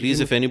Please,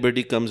 if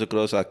anybody comes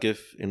across Akif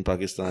in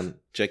Pakistan,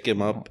 check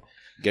him up.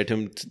 Get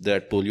him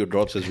that polio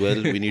drops as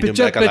well. We need him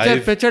back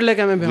alive. Picture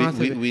लेके हमें वहाँ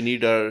से We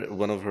need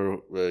one of her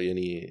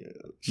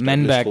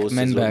Men back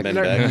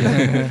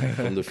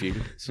from the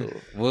field. So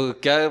वो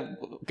क्या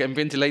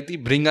campaign चलाई थी?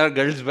 Bring our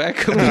girls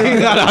back.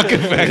 Bring our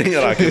Akif back. Bring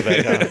our Akif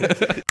back.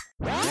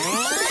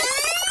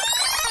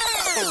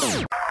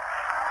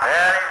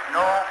 There is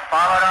no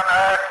power on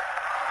earth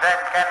that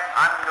can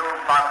undo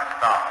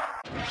Pakistan.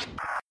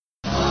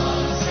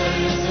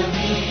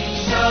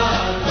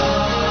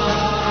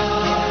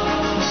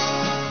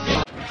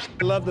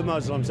 I love the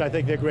Muslims. I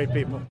think they're great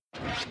people.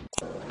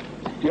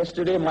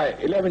 Yesterday, my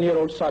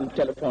 11-year-old son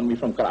telephoned me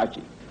from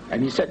Karachi,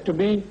 and he said to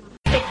me,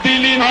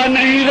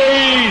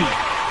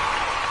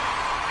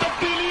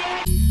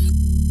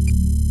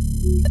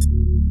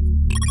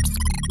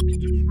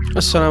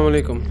 अस्सलाम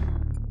वालेकुम,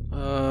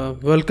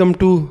 welcome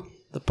to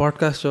the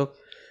podcast show.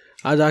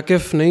 आज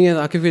आकिफ नहीं है,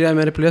 आकिफ की जाए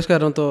मैं replace कर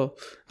रहा हूँ, तो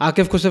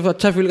आकिफ को सिर्फ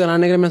अच्छा फील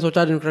कराने के लिए मैं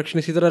सोचा आज इंट्रोडक्शन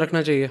इसी तरह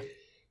रखना चाहिए।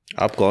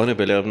 आप कौन है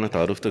पहले अपना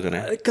तारुफ तो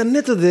करें।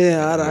 करने तो दे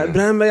यार।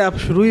 इब्राहिम भाई आप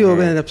शुरू ही हो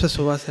गए जब से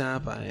सुबह से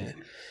आप आए हैं।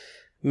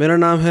 मेरा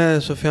नाम है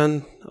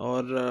सुफियान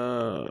और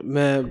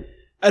मैं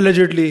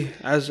allegedly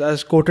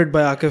as quoted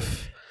by Akif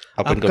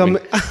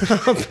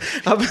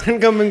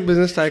upcoming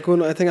business tycoon।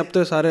 I think अब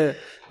तो सारे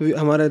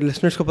हमारे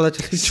listeners को पता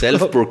चल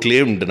self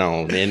proclaimed now,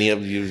 many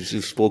of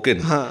you've spoken।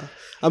 हाँ,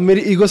 अब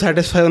मेरी ego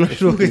satisfy होना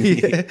शुरू हो गई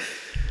है।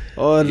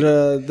 और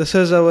this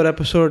is our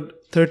episode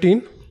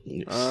 13,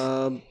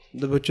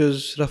 which is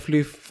roughly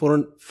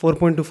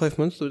 4.25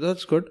 months, so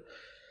that's good,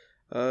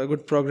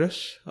 good progress।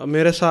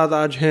 मेरे साथ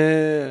आज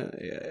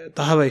हैं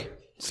ताहा भाई।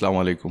 अस्सलाम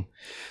वालेकुम।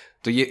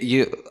 तो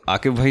ये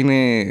आकिफ भाई ने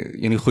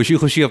यानी खुशी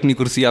खुशी अपनी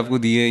कुर्सी आपको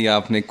दी है या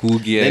आपने कू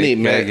किया है? नहीं,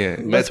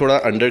 मैं थोड़ा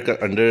अंडर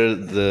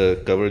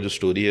द कवर जो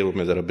स्टोरी है वो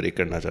मैं ज़रा ब्रेक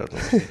करना चाहता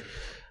हूँ।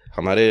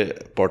 हमारे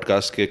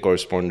पॉडकास्ट के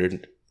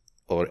कॉरेस्पॉन्डेंट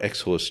और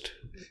एक्स होस्ट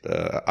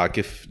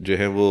आकिफ जो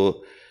है वो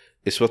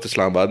इस वक्त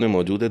इस्लामाबाद में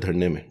मौजूद है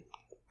धरने में।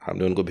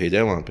 हमने उनको भेजा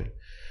है वहाँ पे,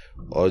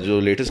 और जो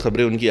लेटेस्ट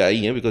खबरें उनकी आई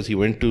हैं, बिकॉज ही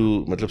वेंट टू,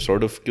 मतलब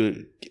sort of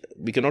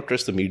we can not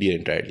trust the media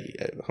entirely,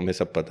 हमें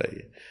सब पता है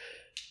ये।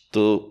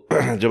 तो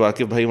जब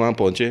आकिफ भाई वहाँ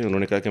पहुँचे,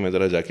 उन्होंने कहा कि मैं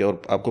ज़रा जाके,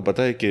 और आपको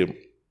पता है कि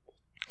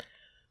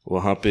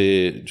वहाँ पे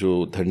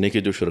जो धरने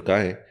के जो शुरका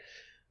हैं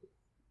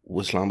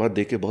वो इस्लामाबाद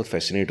देख के बहुत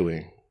फैसिनेट हुए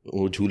हैं।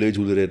 वो झूले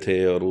झूल रहे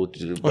थे, और वो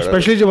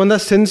स्पेशली जो बंदा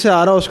सिंध से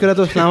आ रहा है उसके लिए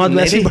तो इस्लामाबाद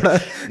वैसे ही बड़ा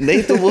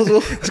नहीं, तो वो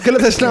उसके लिए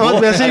तो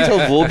इस्लामाबाद वैसे ही,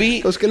 वो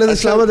भी उसके लिए तो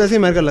इस्लामाबाद वैसे ही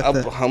मेरे को लगता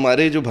है। अब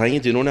हमारे जो भाई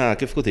हैं जिन्होंने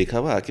आकिफ को देखा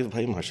हुआ, आकिफ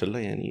भाई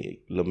माशाल्लाह यानी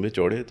लंबे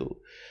चौड़े, तो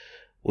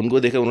उनको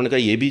देखा, उन्होंने कहा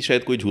ये भी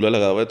शायद कोई झूला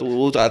लगा हुआ है, तो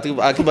वो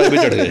आकिफ भाई पे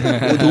चढ़ गए,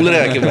 वो झूल रहे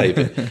हैं आकिफ भाई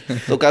पे।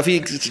 तो काफ़ी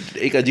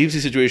एक अजीब सी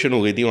सिचुएशन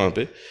हो गई थी वहाँ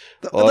पे।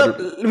 और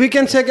वी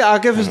कैन से कि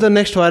Akif is the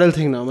next viral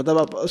thing ना, मतलब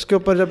आप उसके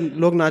ऊपर जब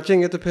लोग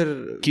नाचेंगे तो फिर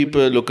keep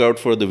look out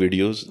for the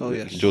videos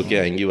जो कि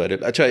आएंगी वायरल।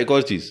 अच्छा, एक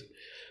और चीज़,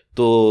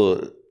 तो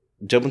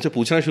जब उनसे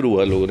पूछना शुरू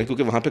हुआ लोगों ने,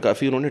 क्योंकि वहाँ पे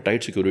काफ़ी उन्होंने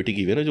टाइट सिक्योरिटी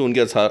की हुई है ना, जो उनके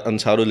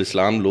अंसारुल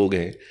इस्लाम लोग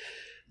हैं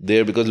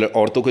देर, बिकॉज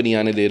औरतों को नहीं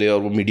आने दे रहे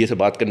और वो मीडिया से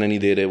बात करना नहीं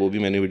दे रहे, वो भी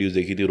मैंने वीडियोज़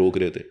देखी थी, रोक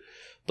रहे थे।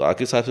 तो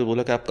आकिफ साहब से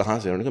बोला कि आप कहाँ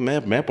से हैं? उन्होंने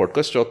कहा मैं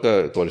पॉडकास्ट चौक का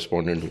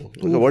कॉरेस्पॉन्डेंट हूँ।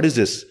 What is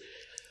this?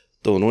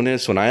 तो उन्होंने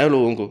सुनाया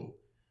लोगों को।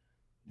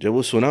 जब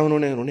वो सुना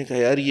उन्होंने कहा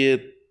यार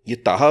ये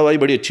ताहा भाई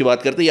बड़ी अच्छी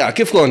बात करते हैं, ये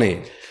आकिफ कौन है?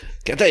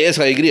 कहता है yes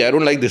I agree, I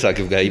don't like this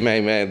Akif गाय,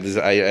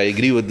 मैं आई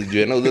एग्री विद, जो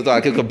है ना उधर तो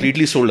आकिफ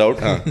कंप्लीटली सोल्ड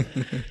आउट। हाँ,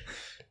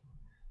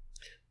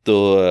 तो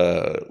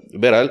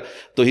बहरहाल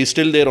तो he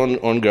still there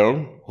on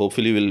ground,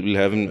 hopefully will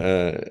have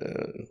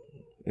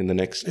in the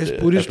next.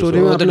 पूरी स्टोरी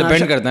में तो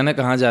डिपेंड करता है ना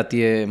कहाँ जाती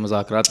है,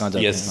 मुज़ाकरात कहाँ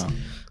जाते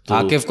हैं। तो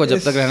आकिफ को जब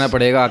तक रहना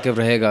पड़ेगा आकिफ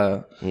रहेगा,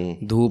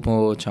 धूप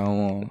हो, छाँव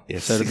हो,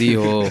 सर्दी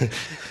हो,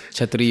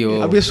 छतरी हो।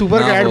 अब ये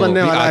सुपर का ऐड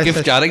बनने वाला है। आकिफ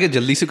चाह रहा है कि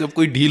जल्दी से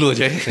कोई डील हो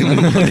जाए,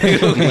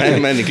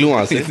 मैं निकलूँ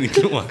वहाँ से।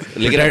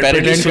 लेकिन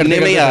अपेरेंटली सुनने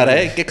में ही आ रहा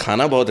है कि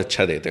खाना बहुत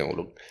अच्छा देते हैं वो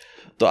लोग।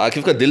 तो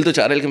आकिफ का दिल तो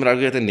चाह रहा है, लेकिन मेरा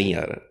कहते हैं नहीं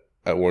यार,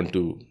 आई वांट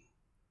टू।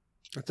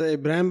 अच्छा,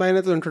 इब्राहिम भाई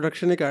ने तो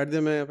इंट्रोडक्शन ही काट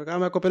दिया। मैं कहा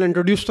मैं आपको पहले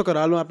इंट्रोड्यूस तो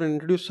करा लूँ। आपने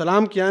इंट्रोड्यूस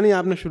सलाम किया नहीं,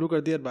 आपने शुरू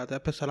कर दिया बात है।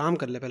 आप सलाम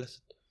कर ले पहले से।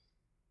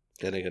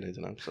 करें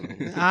जनाब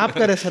सलाम। आप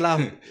करें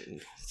सलाम।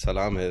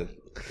 सलाम है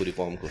पूरी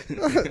कौम को।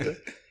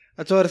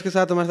 अच्छा, और इसके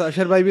साथ हमारे साथ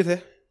अशर भाई भी थे।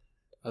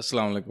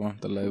 अस्सलाम वालेकुम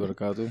रहमतुल्लाहि व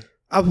बरकातहू।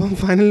 अब हम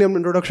फाइनली हमने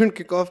इंट्रोडक्शन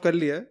किक ऑफ कर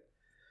लिया है,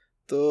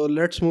 तो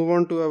let's move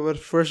on to our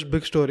first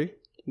big story,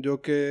 जो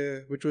कि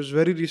विच वाज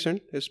वेरी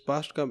रिसेंट। इस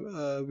पास्ट का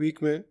वीक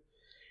में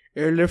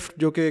एयरलिफ्ट,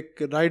 जो कि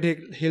एक राइड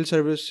हेल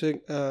सर्विस से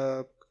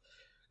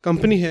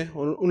कंपनी है,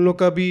 उन लोग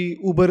का भी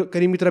ऊबर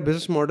करीम की तरह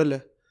बिजनेस मॉडल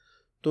है,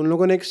 तो उन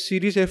लोगों ने एक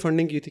सीरीज ए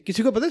फंडिंग की थी।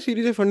 किसी को पता है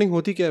सीरीज ए फंडिंग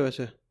होती क्या है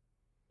वैसे?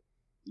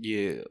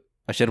 ये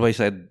अशर भाई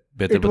शायद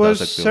बेहतर It बता was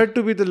सकते हो। said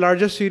to be the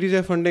largest series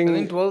A funding. I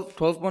think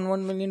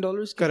 $12.1 million.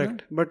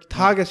 Correct. But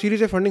था क्या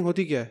series A funding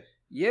होती क्या है?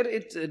 यार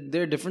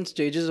there are different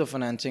stages of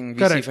financing,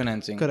 VC Correct,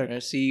 financing. correct.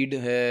 Seed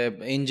है,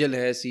 angel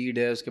है, seed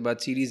है, उसके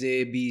बाद series A,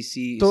 B,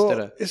 C तो इस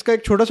तरह। इसका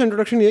एक छोटा सा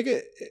इंट्रोडक्शन ये कि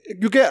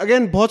क्योंकि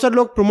अगेन बहुत सारे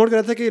लोग प्रमोट कर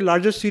रहे थे कि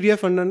लार्जेस्ट सीरीज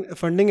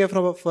फंडिंग है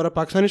फॉर अ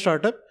पाकिस्तानी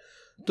स्टार्टअप,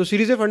 तो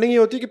सीरीज ए फंडिंग ये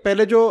होती है कि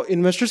पहले जो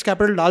इन्वेस्टर्स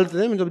कैपिटल डालते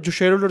हैं, मतलब जो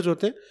शेयर होल्डर्स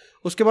होते हैं,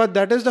 उसके बाद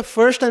that is the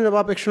first time जब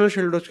आप एक्सटर्नल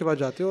शेयर होल्डर्स के पास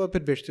जाते हो और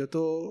फिर बेचते हो.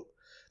 तो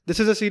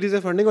this is a series A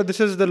funding और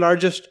this is the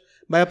largest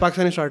by a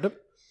Pakistani startup.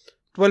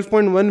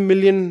 $12.1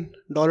 million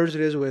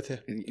raise हुए थे.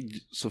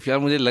 सुफियान,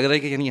 मुझे लग रहा है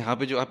कि यानी यहाँ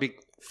पे जो आप एक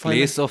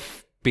प्लेस ऑफ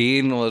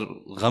पेन और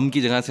गम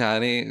की जगह से आ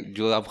रहे हैं,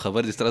 जो आप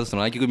खबर जिस तरह से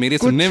सुना, क्योंकि मेरे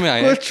सुनने में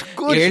आया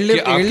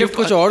एयरलिफ्ट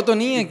कुछ और तो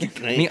नहीं है कि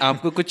नहीं,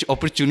 आपको कुछ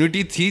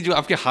अपॉर्चुनिटी थी जो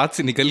आपके हाथ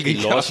से निकल गई.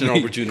 Lost an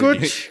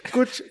opportunity.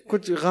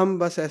 कुछ गम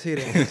बस ऐसे ही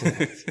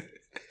रहे.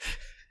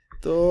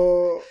 तो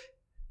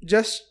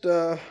just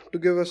to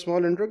give a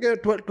small intro के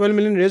 12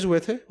 मिलियन रेज हुए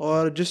थे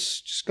और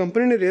जिस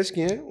कंपनी ने रेज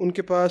किए हैं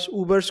उनके पास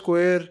ऊबर,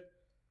 स्क्वायर,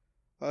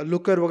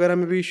 लुकर वगैरह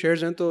में भी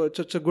शेयर्स हैं. तो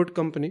इट्स अ गुड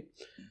कंपनी.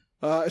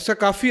 इसका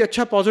काफ़ी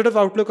अच्छा पॉजिटिव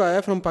आउटलुक आया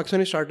फ्रॉम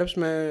पाकिस्तानी स्टार्टअप्स.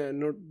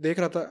 मैं देख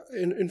रहा था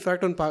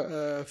in fact on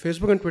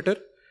Facebook and Twitter.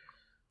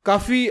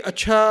 काफ़ी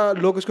अच्छा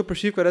लोग इसको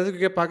परसीव कर रहे थे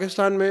क्योंकि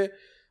पाकिस्तान में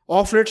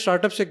ऑफ लेट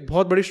स्टार्टअप्स एक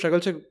बहुत बड़ी स्ट्रगल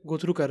से गो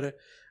थ्रू कर रहे हैं.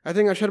 आई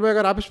थिंक अशर भाई,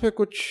 अगर आप इस पर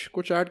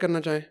कुछ ऐड करना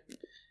चाहें.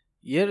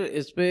 यार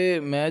इस पे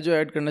मैं जो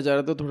ऐड करना चाह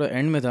रहा था थोड़ा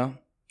एंड में था,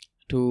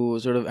 too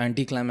sort of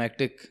anti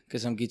climactic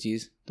किस्म की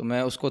चीज़, तो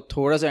मैं उसको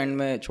थोड़ा सा एंड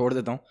में छोड़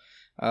देता हूँ.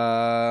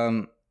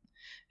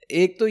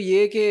 एक तो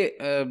ये कि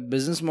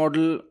बिजनेस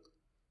मॉडल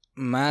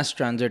मास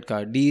ट्रांजिट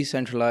का,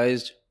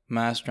 डिसेंट्रलाइज्ड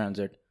मास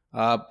ट्रांजिट.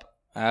 आप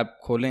ऐप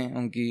खोलें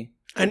उनकी,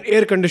 and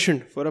air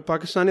conditioned for a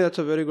Pakistani, that's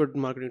a very good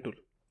marketing tool.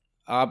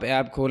 आप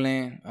ऐप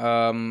खोलें,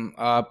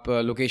 आप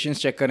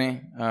लोकेशंस चेक करें,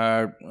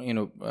 यू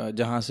नो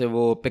जहाँ से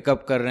वो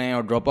पिकअप कर रहे हैं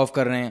और ड्रॉप ऑफ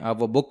कर रहे हैं, आप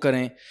वो बुक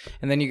करें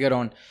and then you get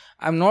on.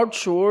 I am not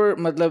sure,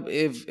 मतलब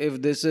if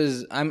this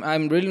is, I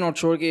am really not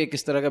sure कि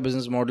किस तरह का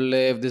बिजनेस मॉडल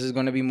है. If this is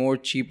gonna be more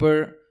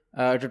cheaper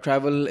to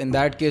travel, in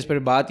that case फिर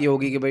बात ये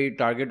होगी कि भाई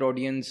टारगेट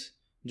ऑडियंस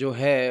जो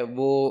है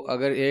वो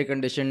अगर एयर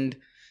कंडीशनड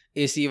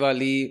AC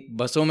वाली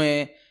बसों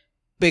में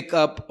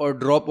पिकअप और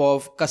ड्रॉप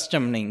ऑफ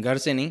कस्टम नहीं, घर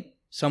से नहीं,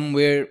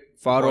 समवेयर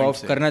फार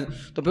ऑफ करना,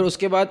 तो फिर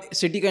उसके बाद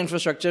सिटी का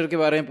इंफ्रास्ट्रक्चर के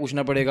बारे में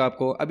पूछना पड़ेगा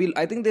आपको. अभी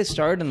आई think they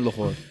start in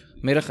Lahore,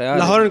 मेरा ख्याल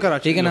लाहौर एंड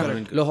कराची, ठीक है ना,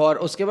 लाहौर.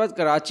 उसके बाद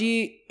कराची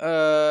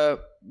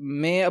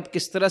में अब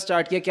किस तरह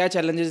स्टार्ट किया, क्या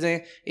चैलेंजेस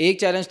हैं. एक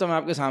चैलेंज तो मैं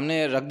आपके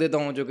सामने रख देता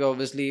हूँ, जो कि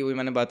ऑब्वियसली वही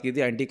मैंने बात की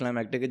थी एंटी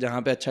क्लाइमैक्टिक,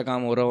 जहाँ पे अच्छा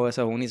काम हो रहा हो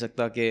ऐसा हो नहीं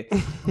सकता कि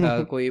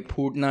कोई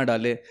फूट ना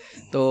डाले.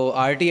 तो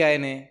RTI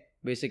ने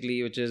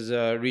basically, which is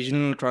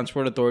regional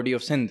transport authority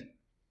of Sindh,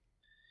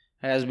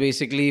 has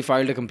basically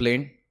filed a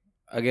complaint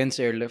against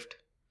airlift,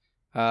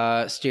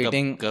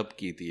 stating कब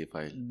की थी ये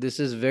file? This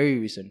is very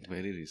recent.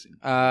 Very recent.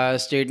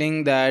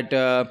 Stating that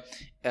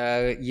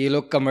ये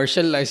लोग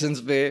कमर्शियल लाइसेंस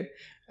पे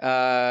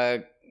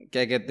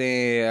क्या कहते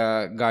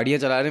हैं गाड़ियाँ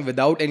चला रहे हैं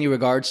without any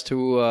regards to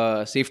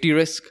safety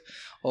risk,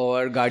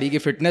 और गाड़ी की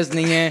फिटनेस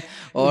नहीं है,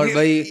 और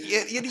भाई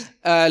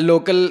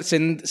लोकल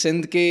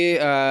सिंध के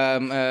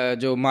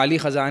जो माली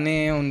ख़जाने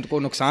हैं उनको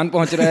नुकसान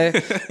पहुंच रहा है.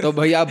 तो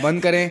भाई आप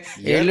बंद करें.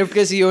 एयरलिफ्ट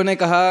के CEO ने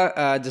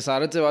कहा,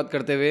 जसारत से बात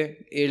करते हुए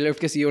एयरलिफ्ट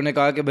के CEO ने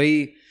कहा कि भाई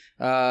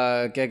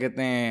क्या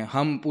कहते हैं,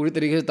 हम पूरी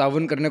तरीके से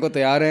ताउन करने को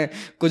तैयार हैं,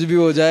 कुछ भी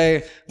हो जाए,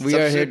 we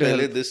are here to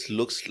help. This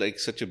looks like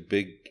such a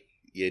big,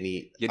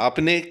 यानी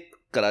आपने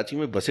कराची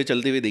में बसें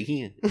चलते हुए देखी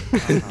हैं,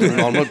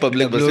 नॉर्मल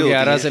पब्लिक बसें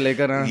W11 से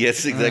लेकर,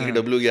 yes exactly,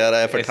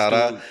 W11,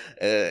 F18,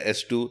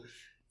 S2,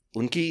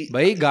 उनकी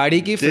भाई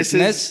गाड़ी की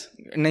फिटनेस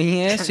नहीं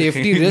है,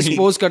 सेफ्टी रिस्क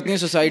पोज करती है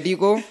सोसाइटी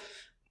को.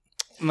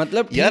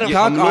 मतलब यार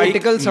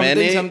आर्टिकल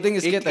समथिंग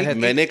इसके तहत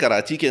मैंने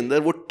कराची के अंदर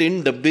वो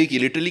टिन डब्बे की,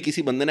 लिटरली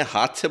किसी बंदे ने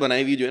हाथ से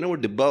बनाई हुई जो है ना वो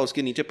डिब्बा,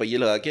 उसके नीचे पहिए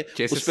लगा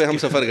के उस पे हम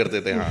सफर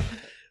करते थे. हाँ,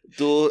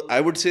 तो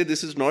I would say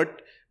this is not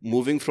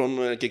moving from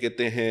क्या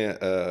कहते हैं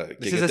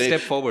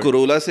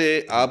कोरोला से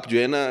आप जो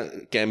है ना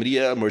कैमरी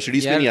या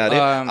मर्सिडीज पे नहीं आ रहे,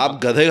 आप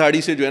गधे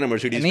गाड़ी से जो है ना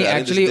मर्सिडीज नहीं.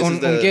 एक्चुअली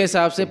उनके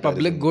हिसाब से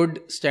पब्लिक गुड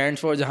स्टैंड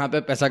फॉर जहाँ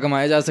पे पैसा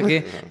कमाया जा सके,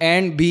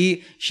 एंड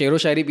बी शेरो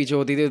शायरी पीछे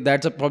होती थी,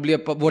 that's probably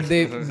what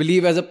they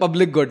believe as a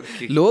public good.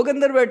 लोग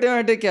अंदर बैठे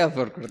बैठे क्या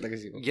फर्क पड़ता है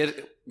किसी को. यार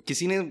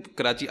किसी ने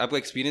कराची, आपका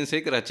एक्सपीरियंस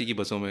है कराची की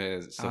बसों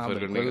में सफर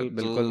करने का?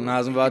 बिल्कुल,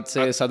 नाज़िमाबाद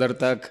से सदर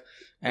तक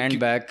एंड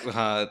बैक.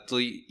 हाँ, तो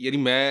यानी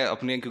मैं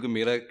अपने, क्योंकि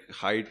मेरा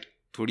हाइट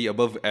थोड़ी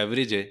अबव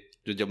एवरेज है,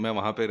 जो जब मैं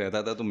वहाँ पे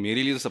रहता था तो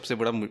मेरे लिए तो सबसे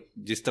बड़ा,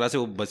 जिस तरह से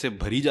वो बसें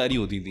भरी जा रही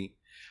होती थी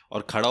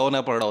और खड़ा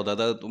होना पड़ रहा होता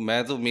था, तो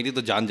मेरी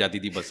तो जान जाती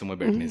थी बसों में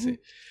बैठने से.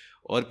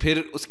 और फिर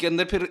उसके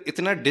अंदर फिर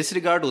इतना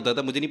डिसरिगार्ड होता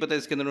था, मुझे नहीं पता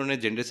इसके अंदर उन्होंने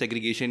जेंडर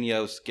सेग्रीगेशन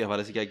या उसके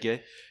हवाले से क्या किया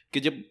है, कि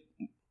जब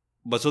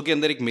बसों के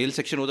अंदर एक मेल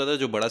सेक्शन होता था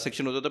जो बड़ा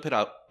सेक्शन होता था, फिर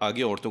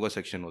आगे औरतों का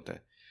सेक्शन होता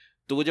है,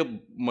 तो वो जब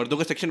मर्दों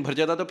का सेक्शन भर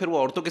जाता था फिर वो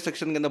औरतों के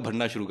सेक्शन के अंदर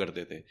भरना शुरू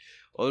करते थे.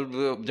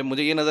 और जब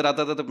मुझे ये नजर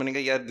आता था तो मैंने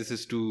कहा यार दिस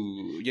इज टू,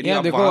 यानी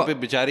आप वहाँ पे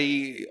बेचारी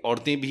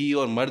औरतें भी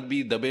और मर्द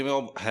भी दबे में,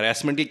 और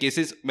हरासमेंट के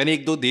केसेस मैंने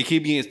 1-2 देखे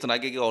भी हैं इस तरह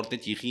के, कि औरतें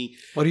चीखी,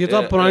 और ये तो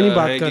आप पुरानी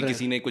बात कर रहे हैं,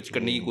 किसी ने कुछ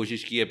करने की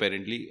कोशिश की है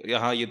अपेरेंटली.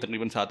 यहाँ ये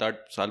तकरीबन 7-8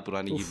 साल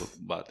पुरानी की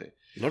बात है.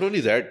 नॉट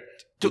ओनली दैट,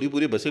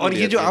 पूरी बसें. और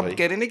ये जो आप कह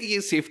रहे हैं ना कि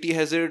ये सेफ्टी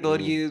हैजर्ड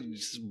और ये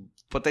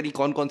पता नहीं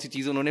कौन कौन सी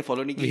चीज़ें उन्होंने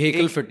फॉलो नहीं की.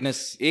 व्हीकल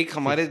फिटनेस, एक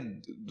हमारे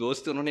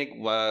दोस्त उन्होंने एक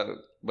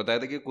बताया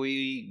था कि कोई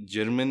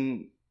जर्मन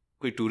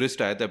कोई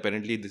टूरिस्ट आया था,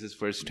 apparently this is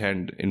first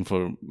hand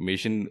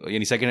information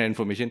यानी सेकंड हैंड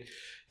इन्फॉर्मेशन,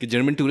 कि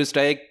जर्मन टूरिस्ट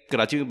आए,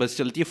 कराची में बस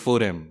चलती है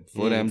 4M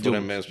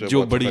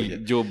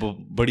जो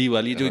बड़ी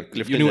वाली जो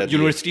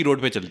यूनिवर्सिटी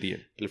रोड पे चलती है,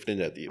 लिफ्टें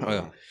जाती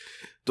है।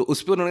 तो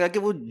उस पर उन्होंने कहा कि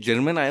वो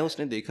जर्मन आया,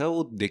 उसने देखा,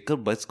 वो देखकर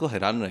बस को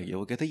हैरान रह गया।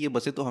 वो कहता है ये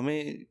बसें तो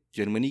हमें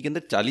जर्मनी के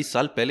अंदर 40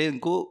 साल पहले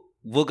इनको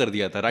वो कर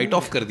दिया था, राइट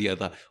ऑफ कर दिया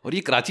था, और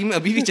ये कराची में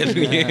अभी भी चल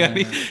रही है।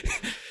 यानी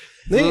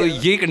तो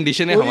ये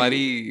कंडीशन है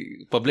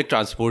हमारी पब्लिक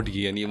ट्रांसपोर्ट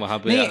की, यानी वहाँ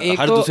पे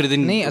हर दूसरे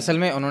दिन। नहीं, असल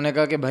में उन्होंने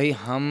कहा कि भाई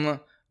हम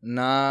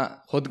ना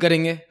खुद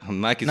करेंगे, हम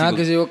ना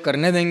किसी को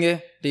करने देंगे,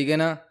 ठीक है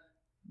ना,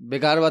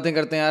 बेकार बातें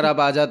करते हैं यार, आप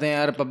आ जाते हैं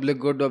यार, पब्लिक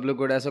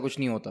गुड, ऐसा कुछ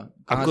नहीं होता।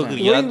 आपको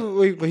याद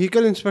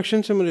व्हीकल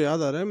इंस्पेक्शन से मुझे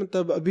याद आ रहा है,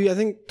 मतलब अभी आई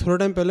थिंक थोड़ा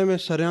टाइम पहले मैं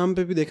सरेआम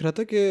पे भी देख रहा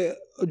था कि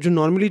जो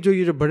नॉर्मली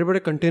जो बड़े बड़े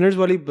कंटेनर्स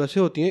वाली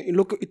बसें होती हैं, इन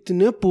लोग को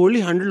इतने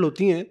पोरली हैंडल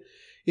होती हैं,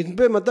 इन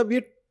पे मतलब ये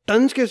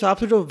टन्स के हिसाब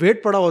से जो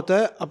वेट पड़ा होता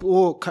है। अब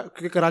वो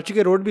कराची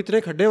के रोड भी इतने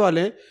खड्डे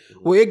वाले हैं,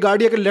 वो एक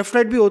गाड़ी अगर लेफ्ट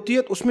राइट भी होती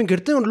है तो उसमें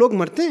गिरते हैं और लोग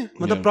मरते हैं,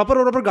 मतलब प्रॉपर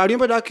रोड पर गाड़ियों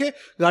पर जाके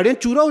गाड़ियाँ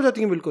चूरा हो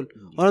जाती हैं बिल्कुल,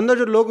 और अंदर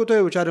जो लोग होते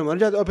हैं बेचारे मर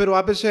जाते हैं। और फिर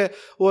वापस से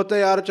वो होता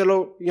है यार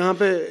चलो यहाँ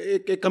पे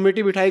एक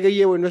कमेटी बिठाई गई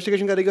है, वो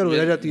इन्वेस्टिगेशन करेगी और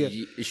हो जाती है।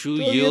 इशू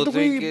ये होता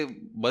है कि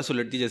बस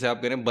उलटती है, जैसे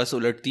आप कह रहे हैं, बस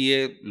उलटती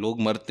है,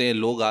 लोग मरते हैं,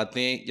 लोग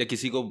आते हैं, या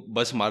किसी को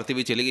बस मारते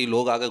हुए चले गई,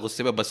 लोग आकर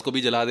गुस्से में बस को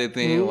भी जला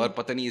देते हैं, और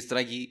पता नहीं इस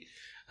तरह की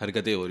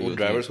हरकतें हो रही हैं।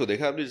 ड्राइवर्स को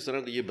देखा आपने जिस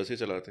तरह ये बसें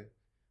चलाते हैं,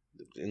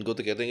 इनको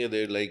तो कहते हैं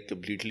दे लाइक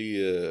कंप्लीटली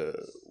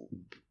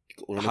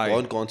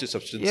कौन से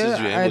सब्सटेंसेस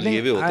जो हैं वो लिए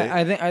हुए होते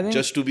हैं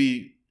just to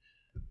be.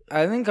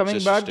 I think coming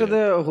back to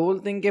the whole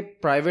thing के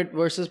private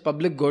versus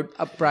public good,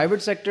 अब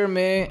private sector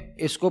में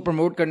इसको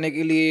promote करने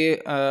के लिए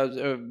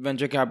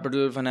venture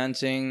capital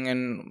financing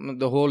and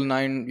the whole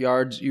 9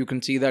 yards, you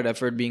can see that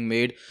effort being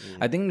made.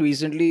 I think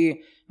recently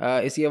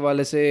इसी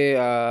हवाले से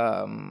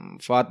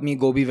Fatmi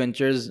Gobi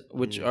Ventures,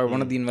 which are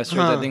one of the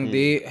investors, I think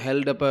they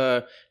held up a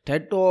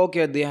TED talk,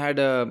 yeah, they had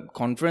a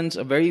conference,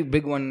 a very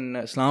big one in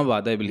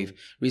Islamabad, I believe,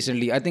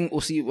 recently. I think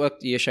उसी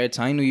वक्त ये शायद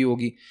sign हुई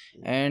होगी,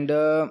 and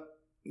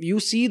you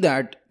see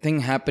that thing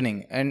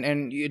happening,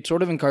 and it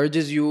sort of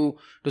encourages you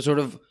to sort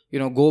of,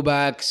 you know, go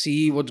back,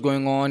 see what's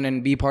going on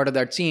and be part of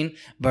that scene.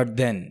 But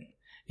then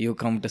you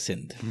come to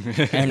Sindh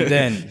and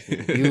then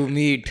you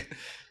meet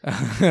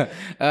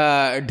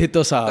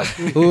Dhito Saab,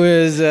 who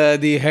is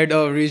the head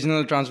of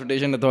Regional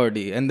Transportation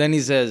Authority, and then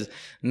he says,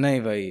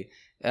 nahi bhai,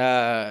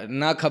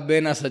 ना खब्बे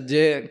ना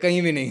सज्जे,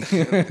 कहीं भी नहीं।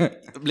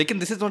 लेकिन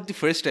this is not the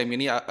first time,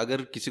 यानी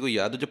अगर किसी को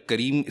याद हो, जब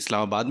करीम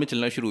इस्लामाबाद में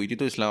चलना शुरू हुई थी,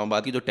 तो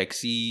इस्लामाबाद की जो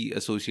टैक्सी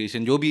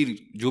एसोसिएशन, जो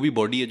भी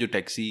बॉडी है जो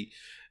टैक्सी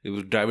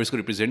ड्राइवर्स को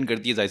रिप्रेजेंट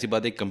करती है, जाहिर सी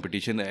बात है, एक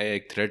कंपटीशन है,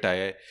 एक थ्रेट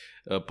आया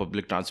है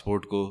पब्लिक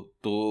ट्रांसपोर्ट को,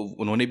 तो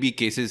उन्होंने भी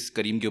केसेस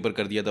करीम के ऊपर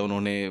कर दिया था।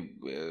 उन्होंने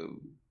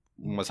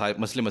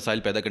मसाइल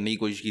पैदा करने की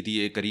कोशिश की थी,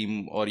 ये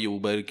करीम और ये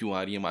उबर क्यों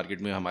आ रही है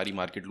मार्केट में, हमारी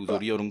मार्केट लूज हो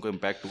रही है, और उनको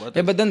इम्पैक्ट हुआ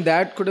था। But then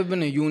that could have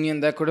been a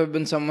union, that could have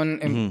been someone.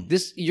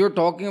 This you're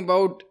talking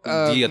about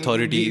the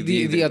authority,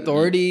 the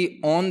authority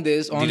on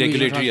this, on the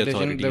regulatory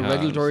authority, the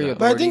regulatory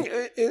authority. But I think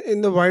in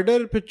the wider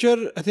picture,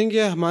 I think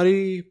ये हमारी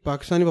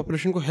Pakistani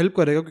population को help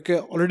करेगा, क्योंकि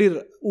already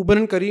Uber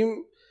and करीम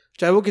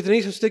चाहे वो कितने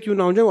ही सस्ते क्यों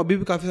ना हो जाए, अभी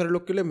भी काफ़ी सारे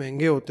लोग के लिए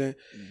महंगे होते हैं।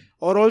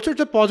 और also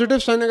it's a positive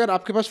sign, अगर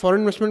आपके पास फॉरेन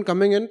इन्वेस्टमेंट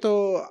कमिंग इन,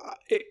 तो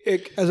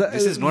एक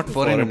this is not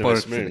foreign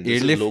investment,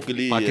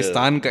 locally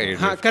Pakistan का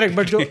एयरलिफ्ट, हाँ करेक्ट,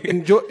 बट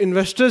जो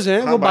इन्वेस्टर्स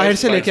हैं वो बाहर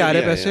से लेके आ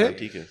रहे पैसे,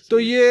 तो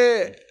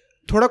ये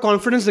थोड़ा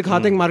कॉन्फिडेंस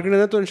दिखाते हैं मार्केट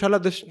में, तो इंशाल्लाह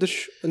this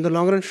in the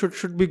long run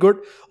should be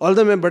good.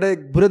 Although मैं बड़े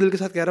बुरे दिल के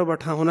साथ कह रहा हूँ,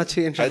 बट हाँ होना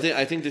चाहिए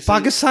आई थिंक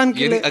पाकिस्तान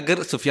के लिए।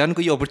 अगर सुफियान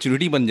को ये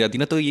अपॉर्चुनिटी बन जाती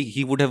ना, तो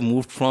he would have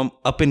moved from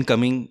up and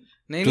coming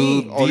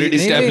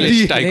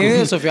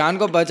Sufiyan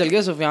को पता चल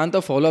गया, सुफियान तो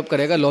फॉलो अप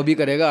करेगा, लॉबी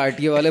करेगा,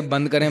 आरटीए वाले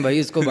बंद करें भाई,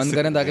 इसको बंद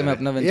करें ताकि मैं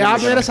अपना वेंचर,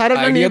 आप मेरा सारा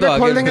प्लान यहीं पे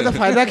खोल देंगे तो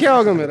फायदा क्या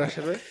होगा मेरा।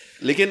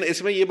 लेकिन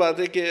इसमें ये बात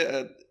है कि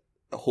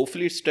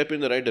hopefully step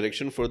in the right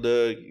direction for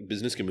the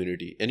business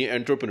community, यानी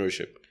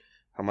एंटरप्रेन्योरशिप।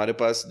 हमारे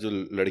पास जो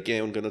लड़के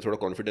हैं उनके अंदर थोड़ा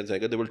कॉन्फिडेंस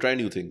आएगा, they will try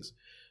new things.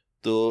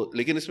 तो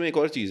लेकिन इसमें एक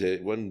और चीज़ है,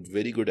 one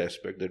very good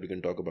aspect that we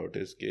can talk about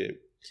is कि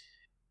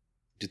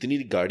जितनी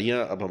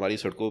गाड़ियाँ अब हमारी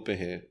सड़कों पे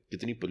हैं,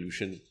 कितनी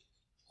पोल्यूशन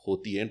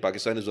होती है। And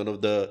Pakistan is one of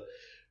the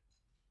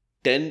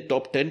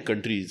top 10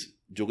 countries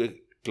जो कि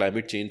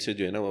क्लाइमेट चेंज से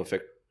जो है ना वो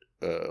अफेक्ट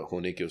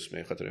होने के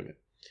उसमें ख़तरे में।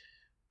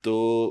 तो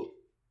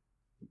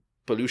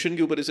पोल्यूशन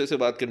के ऊपर इस ऐसे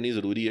बात करनी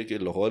ज़रूरी है कि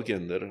लाहौर के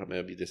अंदर हमें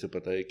अभी जैसे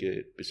पता है कि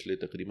पिछले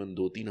तकरीबन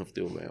 2-3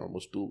 हफ्ते हो गए,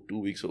 ऑलमोस्ट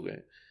 2 वीक्स हो गए,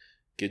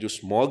 कि जो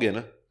स्मॉग है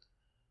ना,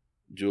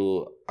 जो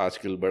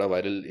आजकल बड़ा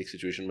वायरल एक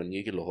सिचुएशन बन गई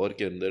है कि लाहौर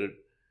के अंदर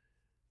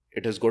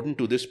it has gotten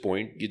to this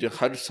point, ये जो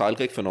हर साल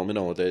का एक फिनोमेना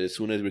होता है, as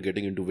soon as we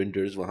getting into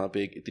winters, वहाँ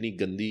पे एक इतनी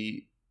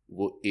गंदी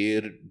वो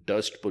air,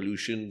 dust,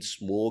 pollution,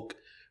 smoke,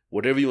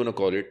 whatever you want to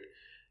call it,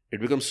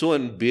 it becomes so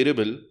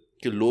unbearable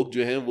कि लोग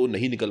जो हैं वो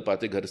नहीं निकल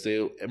पाते घर से।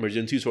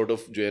 इमरजेंसी सॉर्ट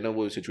ऑफ जो है ना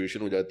वो सिचुएशन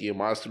हो जाती है,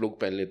 मास्क लोग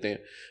पहन लेते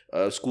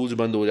हैं, स्कूल्स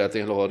बंद हो जाते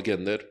हैं लाहौर के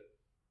अंदर,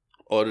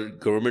 और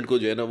गवर्नमेंट को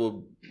जो है ना वो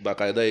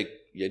बाकायदा एक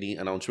यानी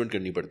अनाउंसमेंट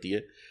करनी पड़ती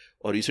है।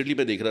 और रिसेंटली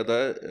मैं देख रहा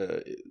था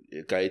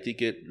कही थी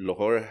कि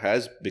Lahore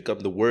has become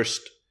the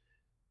worst,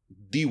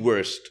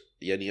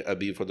 यानी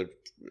अभी for the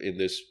in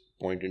this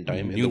point in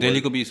time. New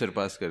Delhi को भी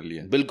सरपास कर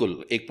लिया. बिल्कुल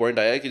एक पॉइंट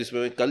आया है कि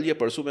जिसमें कल या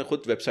परसों मैं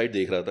खुद वेबसाइट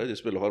देख रहा था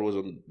जिसमें Lahore was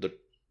on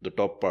the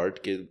top part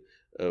के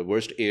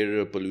वर्स्ट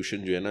एयर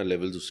पोल्यूशन जो है ना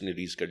लेवल्स उसने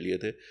रीच कर लिए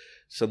थे,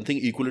 समथिंग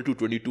इक्वल टू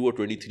 22 और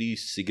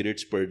 23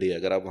 सिगरेट्स पर डे.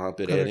 अगर आप वहाँ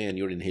पे रह रहे हैं एंड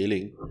यू आर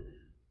इनहेलिंग,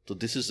 तो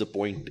this is the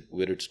point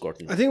where it's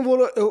gotten. I think वो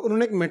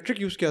उन्होंने एक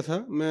मैट्रिक यूज़ किया था,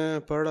 मैं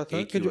पढ़ रहा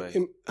था कि जो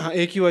हाँ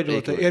AQI जो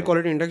होता है, एयर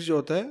क्वालिटी इंडेक्स जो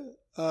होता है,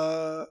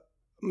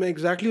 मैं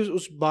एग्जैक्टली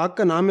उस बाग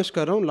का नाम मिस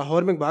कर रहा हूँ.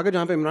 लाहौर में एक बाग है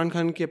जहाँ पे इमरान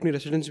खान की अपनी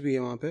रेसिडेंस भी है,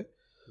 वहाँ पे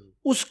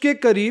उसके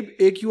करीब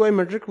AQI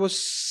metric was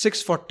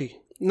 640.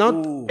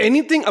 Now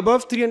anything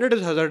above 300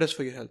 is hazardous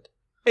for your health,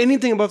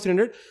 anything above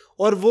 300.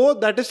 और वो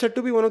that is said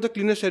to be one of the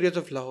cleanest areas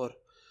of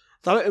Lahore.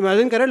 तो आप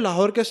इमेजिन करें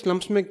लाहौर के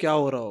स्लम्स में क्या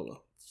हो रहा होगा.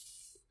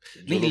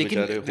 नहीं, लेकिन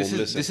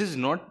this is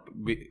not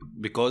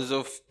because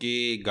of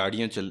के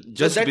गाड़ियां चल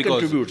जस्ट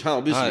बिकॉज.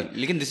 हाँ,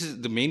 लेकिन this is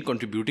the main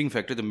contributing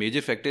factor. The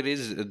major factor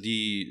is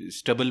the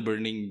stubble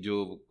burning,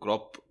 जो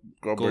क्रॉप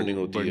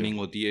बर्निंग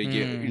होती है.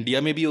 ये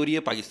इंडिया में भी हो रही है,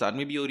 पाकिस्तान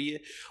में भी हो रही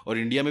है, और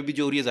इंडिया में भी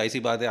जो हो रही है, जाहिर सी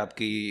बात है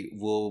आपकी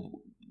वो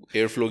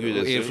एयर फ्लो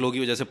की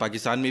वजह से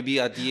पाकिस्तान में भी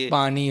आती है.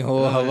 पानी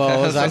हो, हवा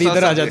हो, सारी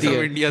इधर आ जाती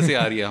है. इंडिया से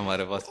आ रही है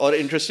हमारे पास. और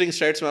इंटरेस्टिंग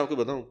स्टैट्स मैं आपको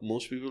बताऊं,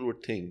 मोस्ट पीपल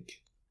वुड थिंक,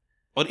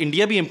 और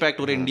इंडिया भी इम्पैक्ट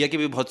हो रहा है. इंडिया के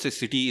भी बहुत से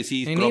सिटी इसी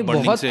क्रॉप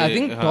बर्निंग से, I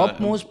think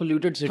top most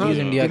polluted cities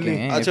India के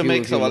हैं. अच्छा, मैं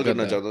एक सवाल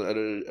करना चाहता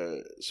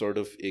हूँ, सॉर्ट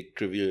ऑफ एक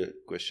ट्रिविया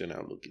क्वेश्चन है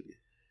आप लोग के लिए.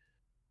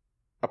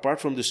 अपार्ट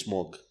फ्रॉम द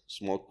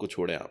स्मॉग को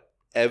छोड़े आप,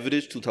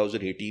 एवरेज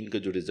 2018 का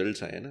जो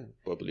रिजल्ट्स आए ना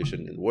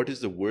population, what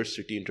is the worst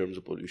city in terms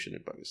of pollution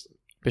in Pakistan?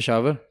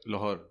 Peshawar.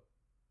 Lahore.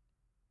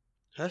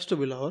 Has to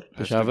be Lahore.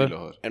 Peshawar.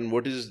 And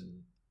what is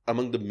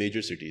among the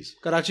major cities?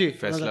 Karachi.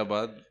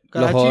 Faisalabad.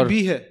 Karachi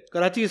भी है.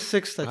 Karachi is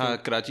 6th. हाँ,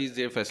 Karachi is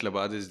there,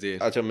 Faisalabad is there.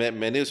 अच्छा,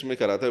 मैंने उसमें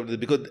करा था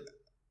बिकॉज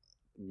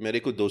मेरे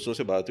कुछ दोस्तों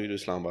से बात हुई जो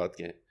इस्लामाबाद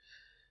के हैं,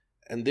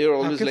 and they are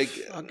always like,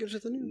 Akif से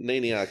तो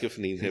नहीं आकिफ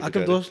नहीं थे,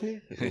 आकिफ दोस्त नहीं.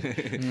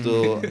 तो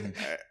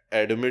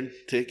एडमेंट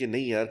थे कि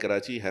नहीं यार,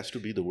 Karachi has to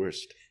be the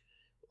worst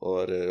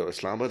और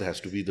Islamabad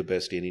has to be the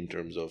best in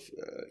terms of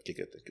क्या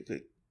कहते हैं,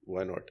 क्योंकि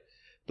व्हाई नॉट.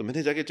 तो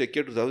मैंने जाके चेक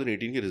किया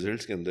 2018 के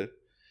रिजल्ट्स के अंदर,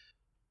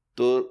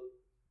 तो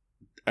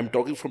I am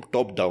talking from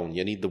top down,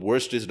 यानी द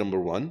वर्स्ट इज नंबर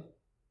 1,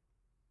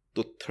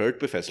 तो 3rd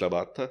पे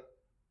फैसलाबाद था,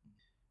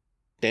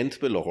 10th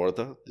पे लाहौर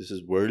था. This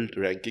is world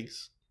rankings.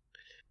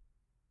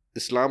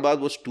 Islamabad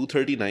was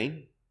 239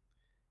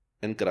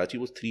 and Karachi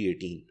was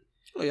 318.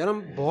 यार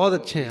हम बहुत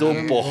अच्छे हैं. तो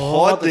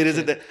बहुत देर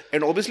से,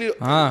 एंड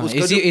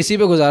ऑब्वियसली इसी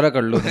पे गुजारा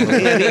कर लो.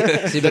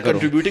 The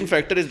contributing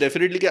factor is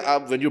definitely कि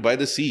आप when you buy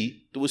the sea,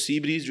 तो वो सी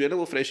ब्रीज जो है ना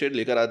वो फ्रेश एयर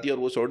लेकर आती है, और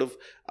वो सॉर्ट ऑफ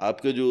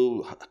आपका जो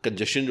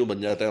कंजेशन जो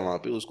बन जाता है वहाँ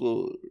पे, उसको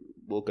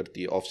वो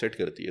करती है, ऑफसेट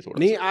करती है थोड़ा.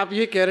 नहीं, आप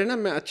ये कह रहे हैं ना,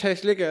 मैं अच्छा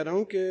इसलिए कह रहा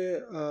हूँ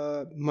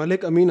कि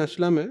मलिक अमीन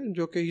असलम है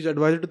जो कि he is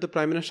advisor to the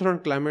prime minister on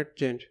climate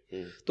change.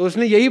 तो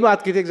उसने यही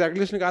बात की थी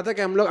एग्जैक्टली. उसने कहा था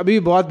कि हम लोग अभी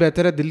भी बहुत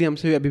बेहतर है, दिल्ली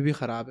हमसे भी अभी भी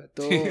खराब है.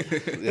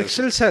 तो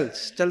स्टिल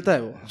सेल्स चलता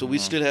है वो. So we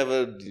still have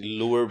a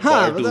lower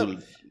bar to,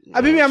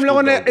 अभी भी हम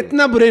लोगों ने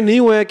इतना बुरे नहीं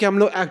हुए हैं कि हम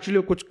लोग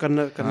एक्चुअली कुछ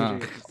करना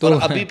चाहिए. तो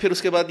और अभी फिर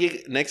उसके बाद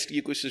ये नेक्स्ट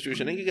ये कोई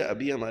सिचुएशन है कि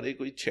अभी हमारे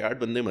कोई 6-8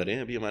 बंदे मरे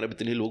हैं, अभी हमारे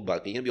इतने लोग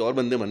बाकी हैं, अभी और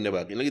बंदे मरने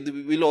बाकी हैं, लेकिन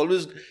we will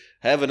always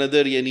have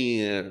another यानी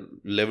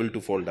level two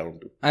fall down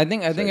to. I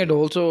think it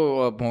also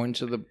points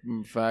to the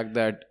fact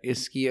that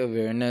इसकी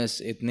अवेयरनेस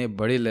इतने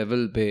बड़े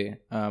लेवल पे,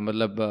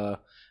 मतलब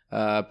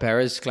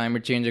पेरिस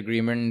क्लाइमेट चेंज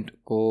एग्रीमेंट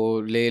को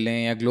ले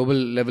लें या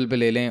ग्लोबल लेवल पे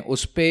ले लें,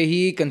 उस पे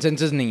ही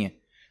कंसेंसस नहीं है.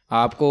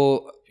 आपको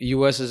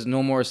US is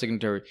no more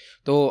signatory,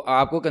 तो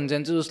आपको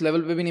कंसेंसस उस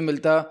लेवल पे भी नहीं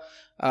मिलता.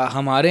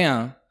 हमारे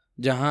यहाँ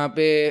जहाँ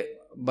पे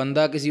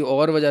बंदा किसी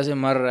और वजह से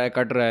मर रहा है,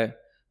 कट रहा है,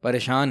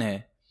 परेशान है,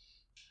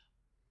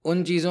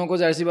 उन चीज़ों को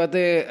जाहिर सी बात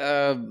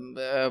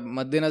है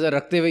मद्देनज़र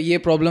रखते हुए ये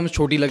प्रॉब्लम्स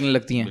छोटी लगने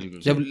लगती हैं.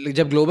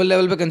 जब ग्लोबल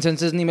लेवल पे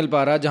कंसेंसस नहीं मिल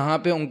पा रहा, जहाँ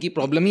पे उनकी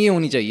प्रॉब्लम ही ये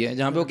होनी चाहिए,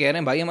 जहाँ पे वो कह रहे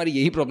हैं भाई हमारी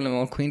यही प्रॉब्लम है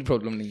और कोई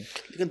प्रॉब्लम नहीं है.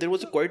 लेकिन there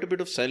was quite a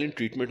bit of silent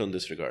treatment on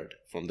this regard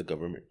from the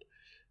government.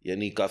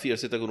 यानी काफ़ी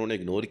अरसे तक उन्होंने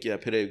इग्नोर किया.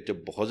 फिर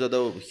जब बहुत ज़्यादा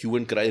ह्यू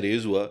एंड क्राई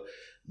रेज हुआ,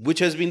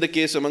 which has been the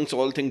case amongst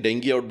all things,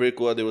 dengue outbreak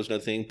हुआ, there was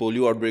nothing,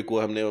 polio outbreak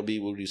हुआ, हमने अभी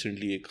वो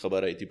रिसेंटली एक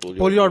खबर आई थी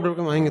पोलियो आउटब्रेक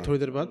में आएंगे थोड़ी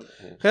देर बाद.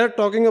 खैर,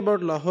 टॉकिंग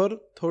अबाउट लाहौर,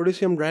 थोड़ी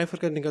सी हम ड्राइव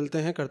करके निकलते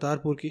हैं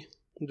करतारपुर की,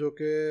 जो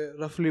कि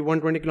रफली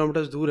 120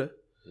 किलोमीटर्स दूर है.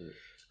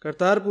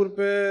 करतारपुर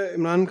पे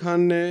इमरान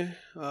खान ने,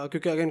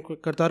 क्योंकि again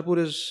Kartarpur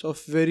is of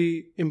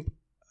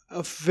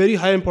very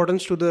high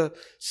importance to the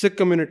Sikh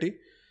community,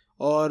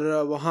 और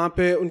वहाँ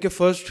पे उनके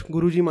फर्स्ट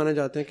गुरुजी माने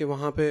जाते हैं कि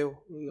वहाँ पे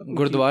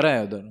गुरुद्वारा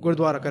है उधर.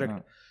 गुरुद्वारा,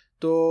 करेक्ट.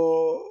 तो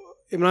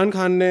इमरान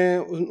खान ने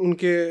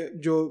उनके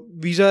जो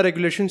वीज़ा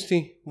रेगुलेशंस थी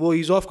वो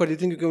ईज़ ऑफ कर दी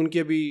थी, क्योंकि उनकी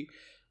अभी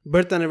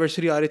बर्थ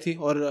एनिवर्सरी आ रही थी,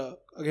 और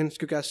अगेंस्ट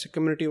क्योंकि आज सिख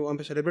कम्युनिटी वहाँ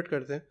पे सेलिब्रेट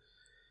करते हैं.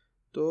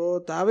 तो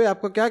तावे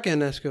आपका क्या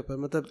कहना है इसके ऊपर?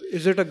 मतलब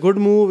is it a good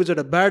move, is it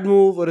a bad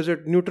move, और इज़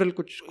इट न्यूट्रल?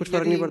 कुछ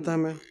फ़र्क नहीं पड़ता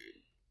हमें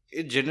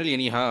जनरल.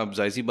 यानी हाँ, अब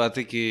जाहिर सी बात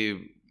है कि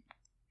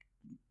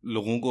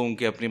लोगों को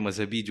उनके अपने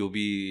मजहबी जो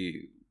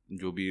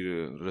भी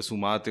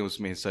रसूमात हैं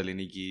उसमें हिस्सा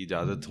लेने की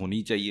इजाज़त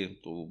होनी चाहिए.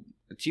 तो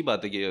अच्छी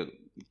बात है कि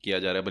किया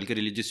जा रहा है, बल्कि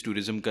रिलीजियस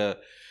टूरिज़्म का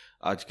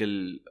आजकल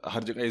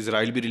हर जगह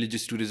इजराइल भी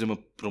रिलीजियस टूरिज्म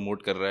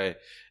प्रमोट कर रहा है,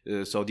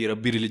 सऊदी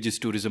अरब भी रिलीजियस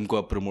टूरिज्म को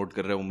अब प्रमोट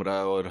कर रहा है, उम्रा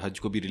और हज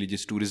को भी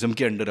रिलीजियस टूरिज्म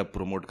के अंडर अब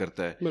प्रमोट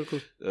करता है। बिल्कुल।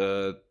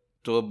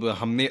 तो अब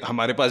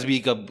हमारे पास भी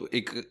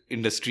एक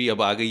इंडस्ट्री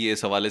अब आ गई है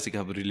इस हवाले से कि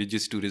हम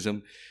रिलीजियस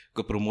टूरिज्म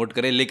को प्रमोट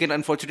करें, लेकिन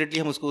अनफॉर्चुनेटली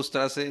हम उसको उस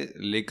तरह से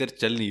लेकर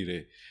चल नहीं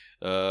रहे।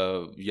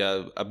 या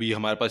अभी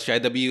हमारे पास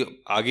शायद अभी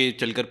आगे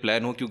चलकर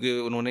प्लान हो, क्योंकि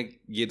उन्होंने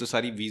ये तो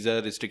सारी वीज़ा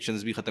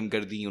रिस्ट्रिक्शंस भी ख़त्म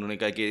कर दी। उन्होंने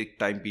कहा कि एक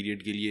टाइम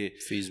पीरियड के लिए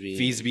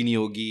फीस भी नहीं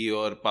होगी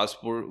और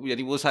पासपोर्ट,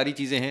 यानी वो सारी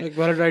चीज़ें हैं, एक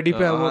वैलिड आईडी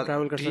पे वो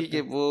ट्रैवल कर सकते हैं। ठीक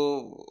है, वो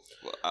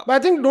आई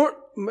थिंक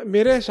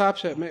मेरे हिसाब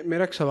से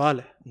मेरा एक सवाल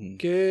है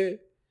कि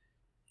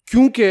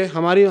क्योंकि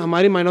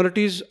हमारी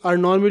माइनॉरिटीज़ आर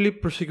नॉर्मली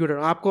प्रोसिक्यूटेड।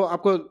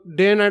 आपको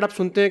डे एंड नाइट आप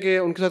सुनते हैं कि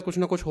उनके साथ कुछ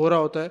ना कुछ हो रहा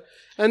होता है,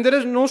 and there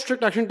is no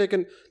strict action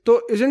taken. तो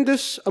isn't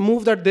this a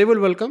move that they will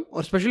welcome?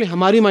 और स्पेशली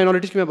हमारी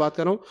माइनॉरिटीज़ की मैं बात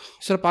कर रहा हूँ,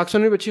 सर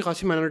पाकिस्तान में भी अच्छी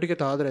खासी माइनॉरिटी के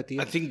तादाद रहती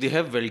है। I think they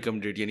have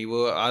welcomed it. यानी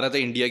वो आ रहा था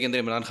इंडिया के अंदर,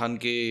 इमरान खान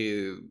के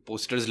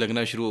पोस्टर्स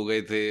लगना शुरू हो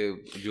गए थे,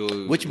 जो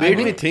which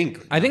made me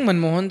think. I think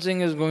Manmohan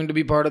Singh is going to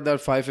be part of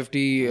that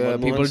 550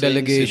 Manmohan people Singh,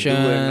 delegation.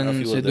 Sidhu and a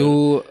few Sidhu,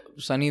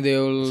 Sunny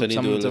Deol, Sunny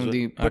some Deol as of well.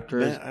 the But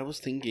actors. I was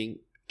thinking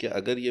कि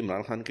अगर ये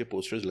इमरान खान के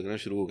posters लगना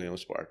शुरू हो गए हैं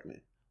उस पार्ट में,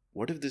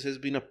 what if this has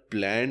been a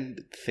planned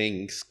thing,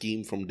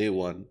 scheme from day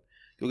one?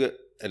 क्योंकि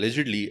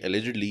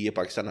allegedly ये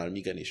पाकिस्तान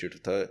आर्मी का इनिशिएटिव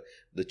था.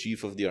 The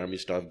chief of the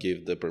army staff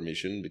gave the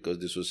permission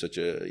because this was such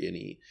a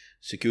यानी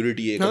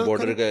security एक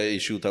border का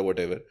issue था,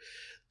 whatever.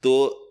 तो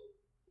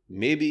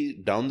maybe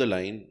down the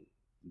line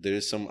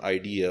there is some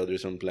idea or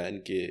there is some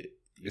plan कि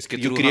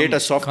you create a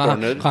soft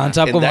corner. Khan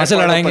sahab को वहाँ से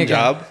लड़ाएंगे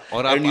क्या?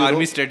 और आप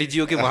आर्मी स्ट्रेटजी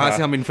हो कि वहाँ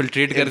से हम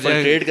इन्फिल्ट्रेट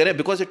करें,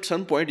 because at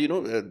some point, you know,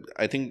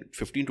 I think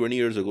 15-20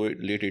 years ago,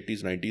 late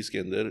 80s 90s के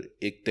अंदर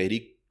एक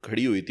तहरीक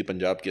खड़ी हुई थी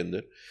पंजाब के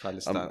अंदर,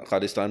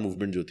 खालिस्तान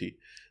मूवमेंट जो थी,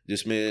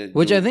 जिसमें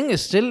which I think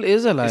still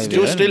is alive.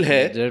 जो still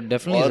है,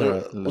 definitely और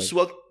is alive. उस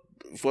वक्त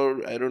for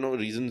I don't know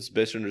reasons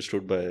best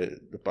understood by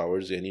the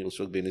powers, यानी उस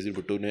वक्त बेनज़ीर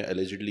भुट्टो ने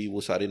allegedly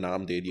वो सारे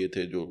नाम दे दिए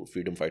थे जो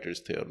freedom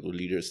fighters थे और जो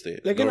leaders थे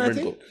गवर्नमेंट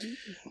को.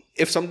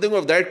 If something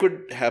of that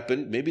could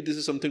happen, maybe this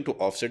is something to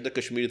offset the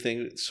Kashmir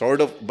thing,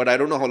 sort of, but I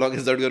don't know how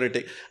long is that going to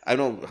take. I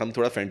know हम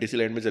थोड़ा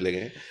fantasy land में चले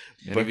गए,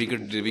 but we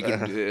could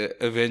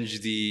avenge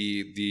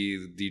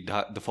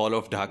the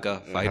fall of Dhaka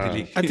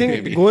finally. I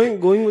think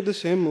going with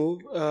the same move,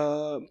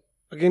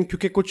 again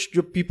क्योंकि कुछ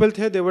जो people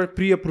थे दे वर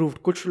pre approved,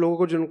 कुछ लोगों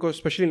को जिनको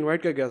स्पेशली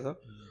इनवाइट किया गया था,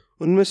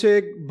 उनमें से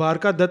एक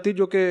बारका दत्त थी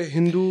जो कि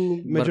हिंदू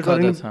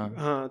मेजोरिटी,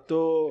 हाँ, तो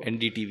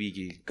NDTV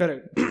की,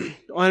 correct,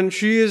 and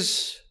she is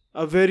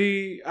a very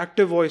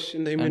active voice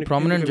in the human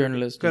prominent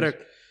journalist, correct.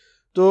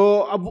 तो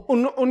अब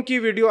उनकी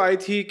वीडियो आई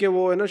थी कि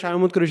वो है ना शाह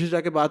महमूद कुरैशी से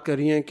जाके बात कर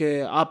रही हैं कि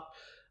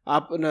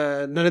आप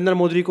नरेंद्र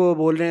मोदी को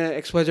बोल रहे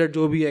हैं XYZ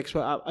जो भी है,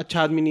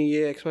 अच्छा आदमी नहीं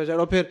ये XYZ,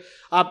 और फिर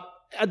आप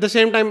एट द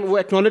सेम टाइम वो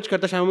एक्नॉलेज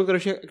करता है, शाह महमूद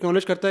कुरैशी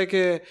एक्नॉलेज करता है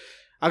कि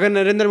अगर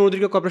नरेंद्र मोदी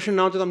का कॉपरेशन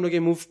ना होता तो हम लोग ये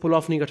मूव पुल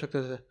ऑफ नहीं कर सकते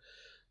थे.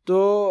 तो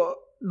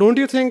डोंट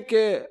यू थिंक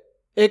कि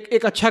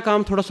एक अच्छा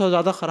काम थोड़ा सा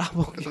ज़्यादा ख़राब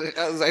हो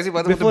गया? ऐसी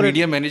बात है, मतलब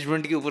मीडिया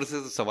मैनेजमेंट के ऊपर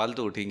से सवाल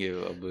तो उठेंगे.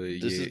 अब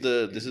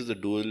this is the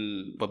dual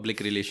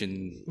public relation.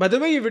 By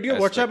the way ये वीडियो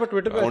व्हाट्सएप और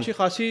ट्विटर पे अच्छी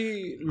खासी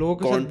लोगों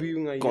के साथ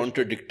व्यूइंग आई है.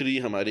 कॉन्ट्रडिक्टरी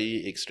हमारी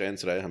एक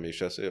स्ट्रेंथ रहा है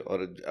हमेशा से.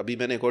 और अभी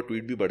मैंने एक और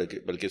ट्वीट भी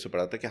बल्कि से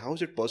पढ़ा था कि हाउ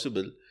इज इट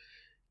पॉसिबल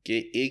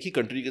कि एक ही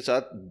कंट्री के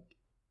साथ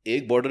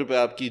एक बॉर्डर पे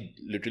आपकी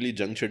लिटरली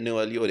जंग छिड़ने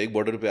वाली और एक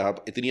बॉर्डर पे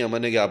आप इतनी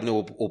अमन है कि आपने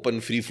ओपन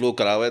फ्री फ्लो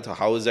करा हुआ है. तो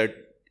how is that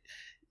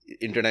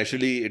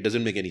internationally? It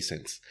doesn't make any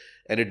sense,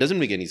 and it doesn't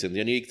make any sense.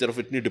 यानी एक तरफ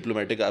इतनी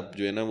डिप्लोमेटिक आप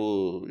जो है ना वो,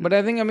 but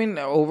I think I mean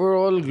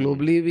overall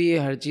globally भी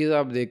हर चीज़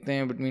आप देखते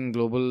हैं बिटवीन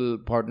ग्लोबल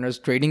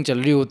पार्टनर्स, ट्रेडिंग चल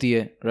रही होती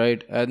है,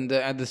 right, and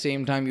eight the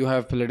same time you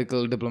have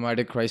political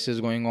diplomatic crisis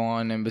going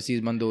on,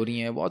 embassies बंद हो रही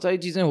हैं, बहुत सारी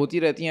चीज़ें होती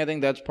रहती हैं. I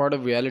think that's part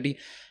of reality.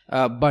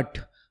 But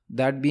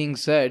that being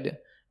said,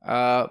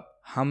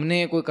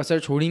 हमने कोई कसर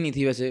छोड़ी नहीं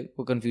थी वैसे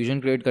कोई कन्फ्यूजन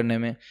क्रिएट करने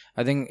में.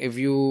 I think if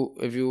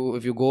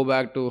you go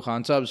back to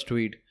Khan साहब्स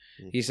ट्वीट,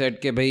 ही सेड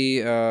कि भाई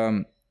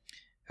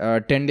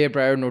 10 day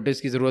प्रायर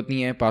नोटिस की ज़रूरत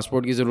नहीं है,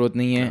 पासपोर्ट की ज़रूरत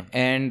नहीं है,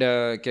 एंड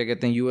क्या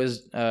कहते हैं US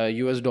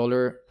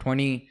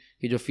 $20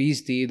 की जो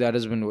फीस थी that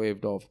has been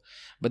waived off.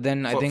 But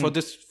then I think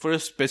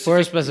for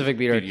a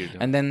specific period.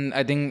 And then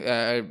I think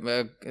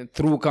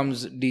through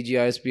comes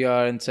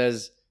DGISPR and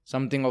says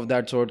something of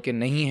that sort कि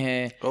नहीं है.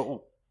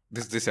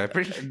 This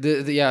happened.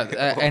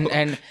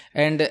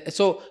 And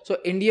so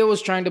India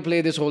was trying to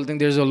play this whole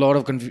thing. There's a lot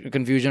of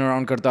confusion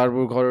around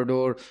Kartarpur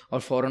corridor,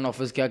 और Foreign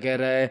Office क्या कह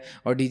रहा है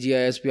और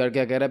DGISPR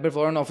क्या कह रहा है. But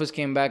Foreign Office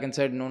came back and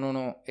said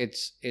no,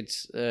 it's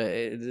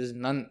there's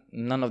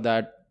none of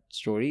that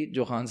story.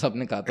 जो खान साहब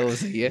ने कहा था वो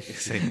सही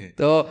है.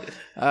 तो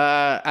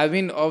I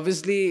mean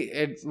obviously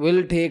it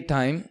will take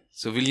time.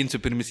 Civilian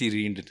supremacy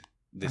reigned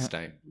this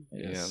time.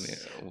 Yes.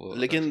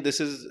 लेकिन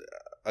this is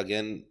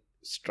again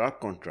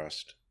stark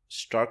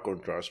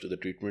contrast to the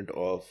treatment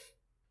of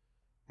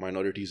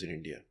minorities in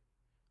India.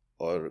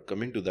 और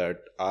coming to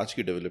that, आज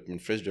की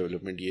fresh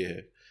development ये है,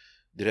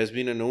 there has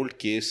been an old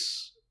case,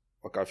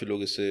 और काफ़ी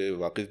लोग इससे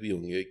वाकिफ़ भी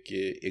होंगे,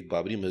 कि एक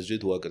बाबरी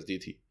मस्जिद हुआ करती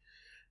थी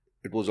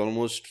it was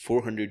almost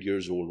 400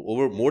 years old,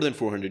 over more than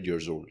 400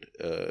 years old.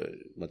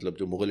 मतलब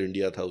जो मुग़ल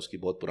इंडिया था उसकी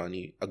बहुत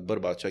पुरानी, अकबर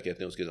बादशाह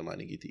कहते हैं उसके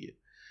ज़माने की थी ये.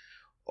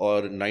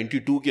 और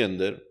 92 के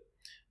अंदर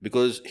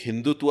बिकॉज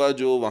हिंदुत्व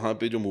जो वहाँ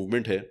पे जो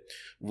मूवमेंट है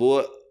वो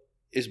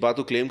इस बात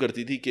को क्लेम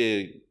करती थी कि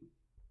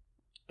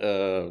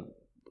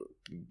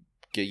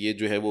ये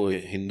जो है वो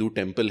हिंदू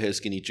टेम्पल है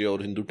इसके नीचे,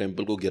 और हिंदू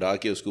टेम्पल को गिरा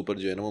के उसके ऊपर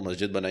जो है ना वो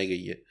मस्जिद बनाई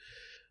गई है.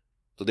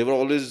 तो दे वर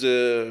ऑलवेज,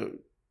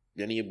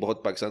 यानी ये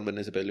बहुत पाकिस्तान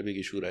बनने से पहले भी एक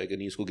इशू रहा है कि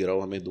नहीं इसको गिराओ,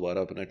 हमें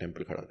दोबारा अपना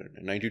टेम्पल खड़ा करना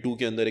है. 92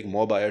 के अंदर एक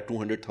मॉब आया,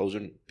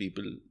 200,000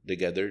 people they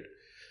gathered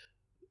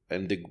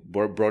and they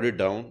brought it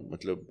down.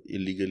 मतलब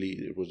illegally,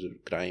 it was a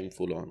crime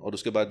full on. और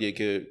उसके बाद ये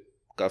कि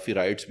काफ़ी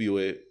राइट्स भी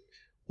हुए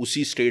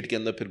उसी स्टेट के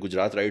अंदर. फिर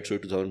गुजरात राइट्स हुए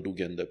 2002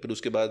 के अंदर. फिर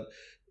उसके बाद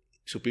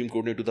सुप्रीम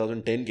कोर्ट ने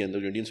 2010 के अंदर,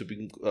 जो इंडियन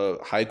सुप्रीम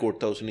हाई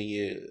कोर्ट था, उसने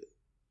ये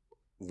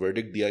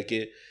वर्डिक्ट दिया कि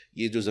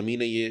ये जो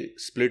ज़मीन है ये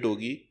स्प्लिट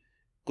होगी,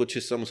 कुछ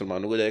हिस्सा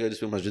मुसलमानों को जाएगा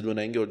जिसमें मस्जिद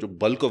बनाएंगे, और जो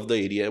बल्क ऑफ द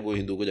एरिया है वो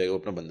हिंदुओं को जाएगा, वो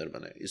अपना बंदर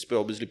बनाए. इस पर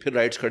ऑब्वियसली फिर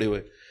राइट्स खड़े हुए.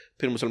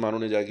 फिर मुसलमानों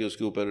ने जाके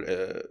उसके ऊपर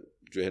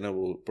जो है ना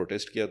वो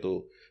प्रोटेस्ट किया,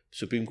 तो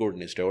सुप्रीम कोर्ट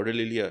ने स्टे ऑर्डर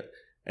ले लिया.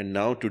 And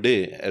now today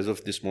as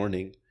of this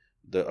morning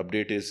the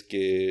update is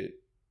के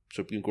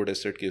सुप्रीम कोर्ट एज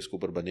सेट के इसके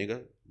ऊपर बनेगा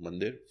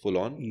मंदिर full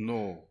on.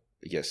 No,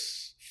 yes,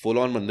 full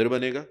on मंदिर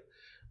बनेगा,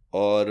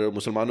 और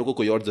मुसलमानों को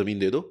कोई और ज़मीन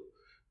दे दो,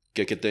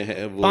 क्या कहते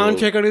हैं वो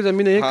 5-6 एकड़ की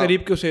ज़मीन है हाँ,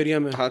 करीब के उस एरिया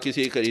में. हाँ,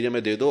 किसी एक एरिया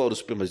में दे दो और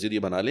उस पर मस्जिद ये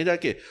बना लें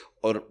जाके.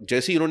 और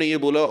जैसे ही इन्होंने ये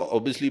बोला,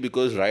 ऑब्वियसली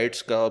बिकॉज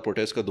राइट्स का और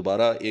प्रोटेस्ट का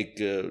दोबारा एक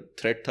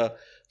थ्रेट था,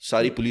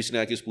 सारी पुलिस ने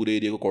आके इस पूरे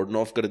एरिया को कॉर्डन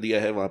ऑफ कर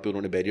दिया है. वहाँ पे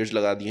उन्होंने बैरियर्स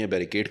लगा दिए हैं,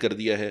 बैरिकेड कर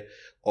दिया है.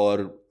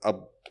 और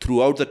अब थ्रू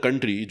आउट द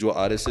कंट्री जो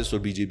आरएसएस और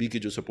बीजेपी के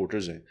जो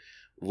सपोर्टर्स हैं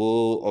वो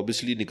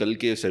ऑब्वियसली निकल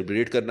के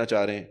सेलिब्रेट करना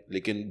चाह रहे हैं,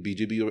 लेकिन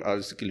बीजेपी और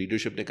आरएसएस की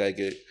लीडरशिप ने कहा है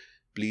कि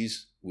please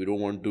we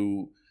don't want to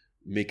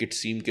make it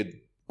seem कि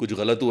कुछ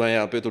गलत हुआ है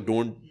यहाँ पे, तो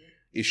डोंट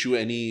इशू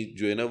एनी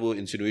जो है ना वो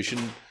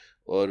इंसिनुएशन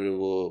और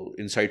वो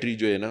इंसाइटरी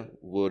जो है ना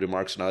वो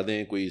रिमार्क्स ना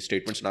दें, कोई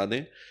स्टेटमेंट्स ना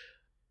दें.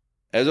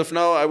 As of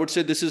now, I would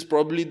say this is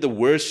probably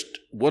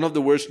one of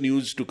the worst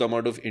news to come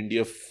out of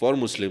India for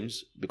Muslims,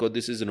 because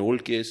this is an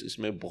old case.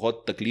 इसमें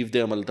बहुत तकलीफ दे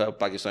अमल था,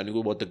 पाकिस्तानियों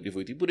को बहुत तकलीफ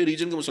हुई थी, पूरे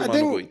रीजन के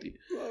मुसलमानों को हुई थी.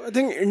 I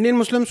think Indian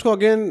Muslims को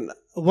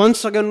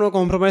once again उनको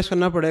compromise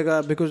करना पड़ेगा,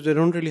 because they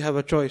don't really have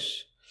a choice.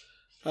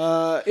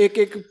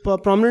 एक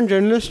prominent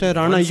journalist है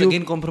राणा अयूब.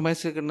 अगेन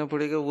कॉम्प्रोमाइज करना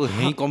पड़ेगा, वो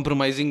है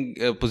कॉम्प्रोमाइजिंग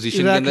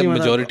पोजीशन के अंदर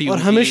मेजॉरिटी,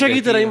 और हमेशा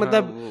की तरह ही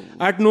मतलब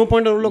at no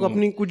point वो लोग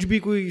अपनी कुछ भी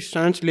कोई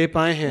स्टैंड ले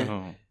पाए हैं.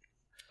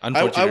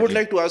 I would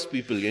like to ask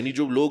people, यानी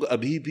जो लोग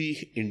अभी भी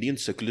इंडियन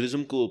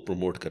सेक्युलरिज्म को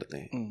प्रमोट करते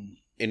हैं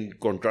in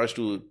contrast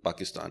to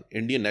Pakistan,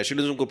 Indian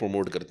nationalism को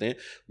प्रमोट करते हैं,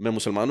 मैं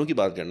मुसलमानों की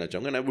बात करना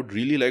चाहूँगा. And I would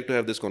really like to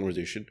have this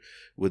conversation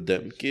with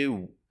them कि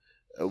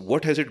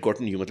what has it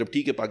gotten you? मतलब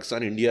ठीक है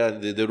Pakistan India,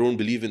 they don't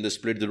believe in the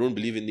split, they don't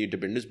believe in the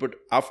independence, but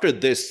after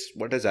this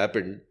what has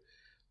happened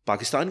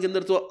Pakistan के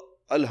अंदर, तो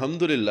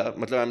अल्हम्दुलिल्लाह,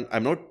 मतलब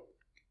I'm not,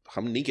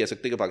 हम नहीं कह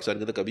सकते कि पाकिस्तान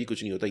के अंदर कभी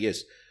कुछ नहीं होता,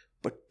 yes,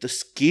 but the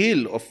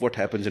scale of what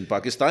happens in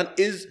Pakistan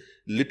is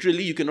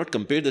literally, you cannot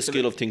compare the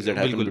scale of things that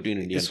happen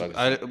between India and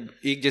Pakistan.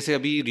 एक जैसे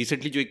अभी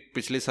रिसेंटली जो एक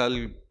पिछले साल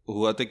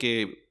हुआ था कि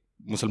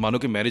मुसलमानों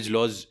के मैरिज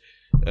लॉज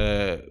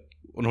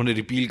उन्होंने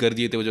रिपील कर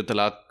दिए थे, वो जो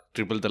तलाक,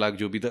 ट्रिपल तलाक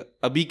जो भी था.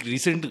 अभी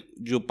रिसेंट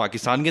जो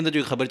पाकिस्तान के अंदर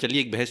जो खबर चली,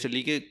 एक बहस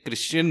चली कि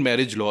क्रिश्चियन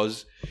मैरिज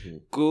लॉज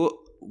को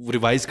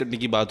रिवाइज करने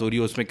की बात हो रही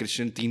है. उसमें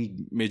क्रिश्चियन 3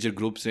 मेजर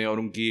ग्रुप्स हैं और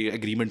उनकी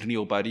एग्रीमेंट नहीं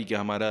हो पा रही कि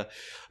हमारा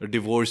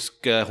डिवोर्स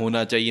का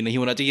होना चाहिए, नहीं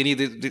होना चाहिए,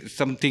 नहीं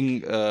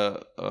something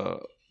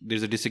there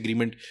is a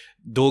disagreement.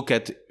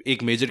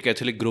 एक मेजर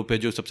कैथोलिक ग्रुप है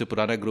जो सबसे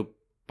पुराना ग्रुप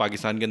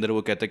पाकिस्तान के अंदर,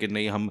 वो कहता है कि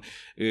नहीं, हम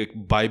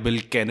बाइबल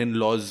कैनन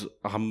लॉज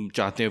हम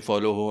चाहते हैं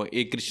फॉलो हो.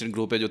 एक क्रिश्चियन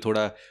ग्रुप है जो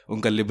थोड़ा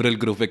उनका लिबरल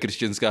ग्रुप है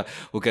क्रिश्चियंस का,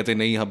 वो कहते हैं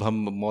नहीं, अब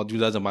हम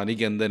मौजूदा ज़माने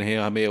के अंदर हैं,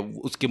 हमें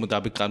उसके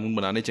मुताबिक कानून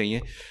बनाने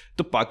चाहिए.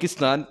 तो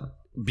Pakistan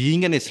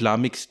being an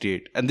Islamic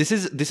state, and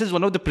this is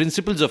one of the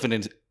principles of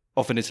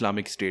an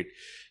Islamic state,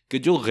 कि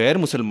जो गैर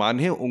मुसलमान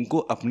हैं उनको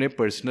अपने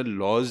पर्सनल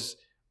लॉज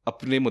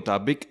अपने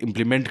मुताबिक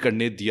इम्प्लीमेंट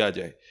करने दिया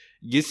जाए.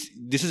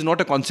 This is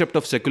not a concept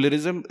of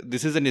secularism,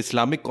 this is an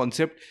Islamic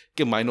concept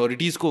कि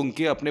माइनॉरिटीज़ को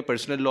उनके अपने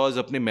पर्सनल लॉज,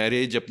 अपने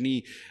मैरिज, अपनी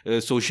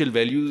सोशल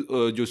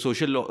वैल्यू, जो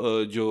सोशल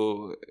जो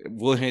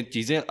वो हैं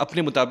चीज़ें,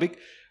 अपने मुताबिक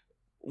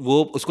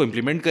वो उसको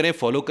इम्प्लीमेंट करें,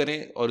 फॉलो करें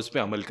और उस पर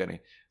अमल करें.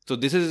 तो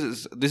this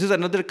is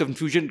another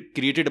confusion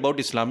created about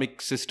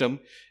Islamic system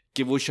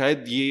कि वो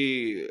शायद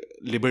ये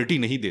लिबर्टी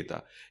नहीं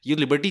देता. ये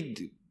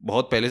लिबर्टी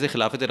बहुत पहले से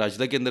खिलाफत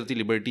राशिदा के अंदर थी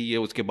लिबर्टी, ये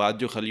उसके बाद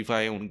जो खलीफा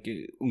है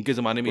उनके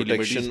ज़माने में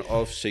protection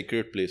of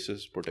sacred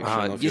places,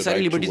 protection of ये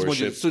सारी लिबर्टीज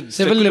मौजूद,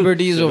 civil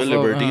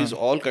liberties,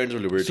 all kinds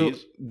of liberties. So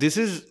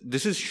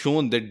this is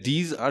shown that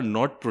these are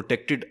not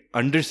protected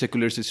under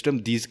secular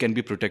system, these can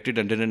be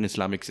protected under an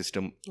Islamic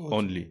system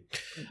only.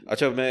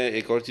 अच्छा, मैं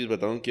एक और चीज़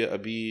बताऊं कि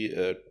अभी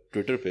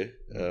ट्विटर पे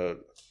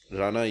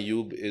Rana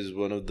Ayub is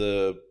one of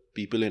the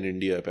people in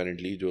India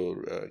apparently जो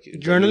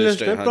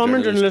journalist है,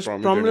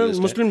 prominent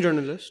Muslim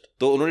journalist.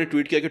 तो उन्होंने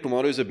ट्वीट किया कि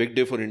tomorrow is a big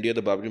day for India.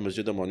 The Babri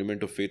Masjid, a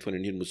monument of faith for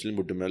Indian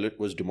Muslim,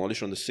 was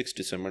demolished on the 6th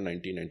December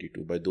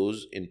 1992 by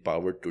those in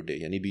power today.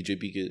 यानी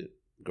BJP के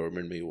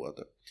government में ही हुआ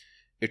था.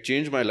 It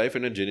changed my life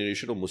and a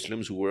generation of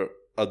Muslims who were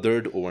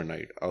othered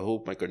overnight. I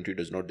hope my country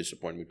does not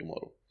disappoint me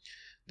tomorrow.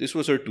 This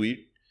was her tweet,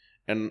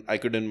 and I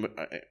could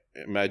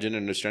imagine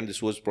and understand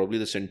this was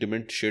probably the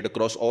sentiment shared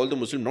across all the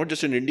Muslims, not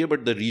just in India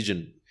but the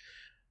region.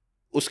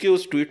 उसके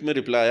उस tweet में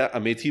reply आया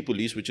Amethi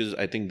police, which is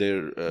I think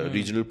their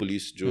regional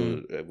police जो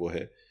वो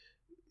है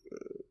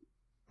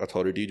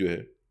authority जो है,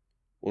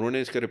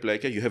 उन्होंने इसका रिप्लाई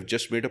किया, you have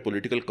just made a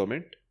political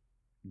comment,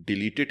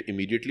 delete it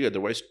immediately,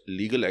 otherwise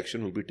legal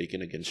action will be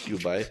taken against you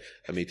by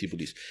Amethi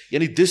police.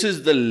 यानी this is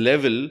the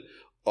level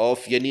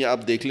of, यानी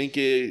आप देख लें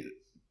कि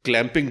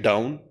clamping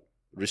down,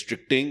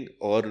 restricting,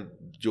 और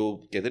जो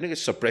कहते हैं ना कि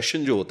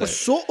suppression जो होता है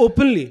so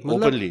openly,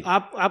 मतलब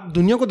आप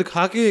दुनिया को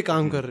दिखा के ये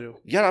काम कर रहे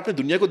हो यार। आपने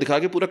दुनिया को दिखा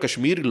के पूरा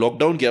कश्मीर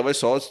लॉकडाउन किया हुआ है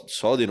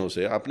 100 दिनों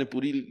से, आपने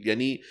पूरी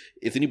यानी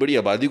इतनी बड़ी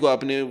आबादी को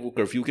आपने वो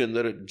कर्फ्यू के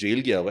अंदर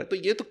जेल किया हुआ है, तो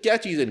ये तो क्या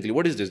चीज़ है इनके लिए?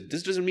 What is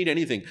this doesn't mean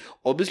anything.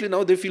 Obviously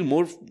now they feel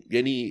more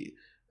यानी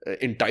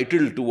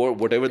entitled to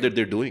whatever that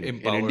they're doing in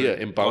India,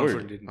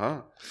 empowered.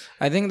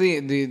 I think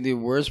the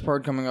worst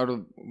part coming out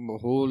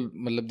of whole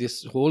मतलब this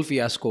whole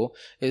fiasco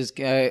is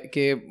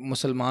कि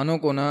मुसलमानों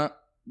को ना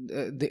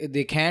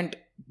they can't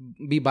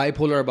be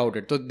bipolar about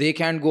it. So they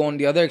can't go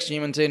on the other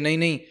extreme and say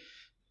नहीं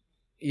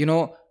you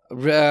know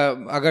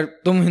अगर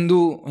तुम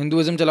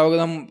Hinduism चलाओगे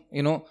तो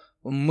हम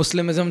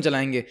Muslimism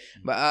चलाएंगे.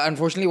 But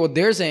unfortunately what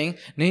they're saying,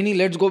 नहीं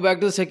let's go back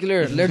to the secular,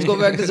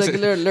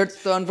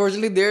 let's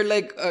unfortunately they're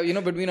like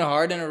between a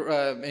hard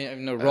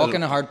and a rock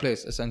and a hard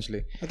place essentially.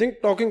 I think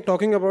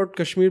talking about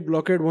Kashmir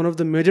blockade, one of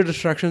the major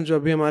distractions जो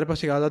अभी हमारे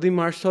पास एक आज़ादी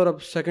मार्च था, और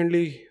अब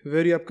secondly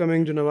very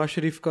upcoming जो नवाज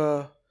शरीफ का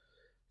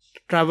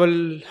travel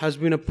has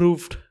been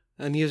approved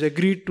and he has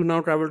agreed to now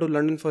travel to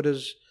London for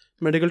his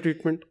medical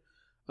treatment.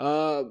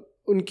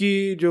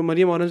 उनकी जो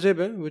मरियम औरंगजेब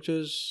है, which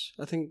is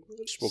I think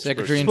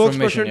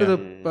spokesperson to the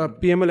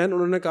PMLN,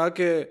 उन्होंने कहा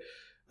कि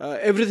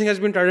everything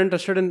has been tried and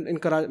tested in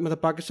मतलब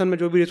पाकिस्तान में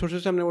जो भी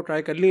रिसोर्सेज हमने वो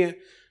ट्राई कर लिए हैं.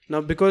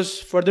 Now because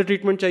further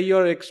treatment चाहिए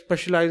और एक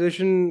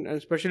स्पेशलाइजेशन एंड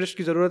स्पेशलिस्ट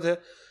की ज़रूरत है,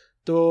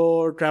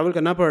 तो ट्रैवल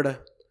करना पड़ रहा है.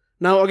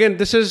 Now again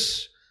this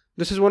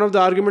is one of the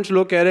arguments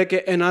लोग कह रहे हैं कि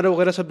NRO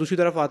वगैरह सब दूसरी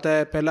तरफ आता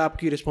है. पहला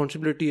आपकी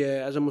रिस्पॉन्सिबिलिटी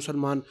है एज अ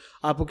मुसलमान,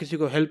 आपको किसी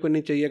को हेल्प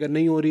करनी चाहिए, अगर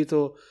नहीं हो रही तो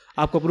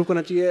आपको अप्रूव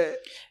करना चाहिए.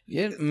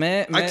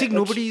 I think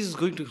nobody is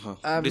going to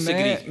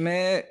disagree.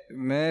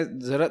 मैं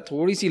ज़रा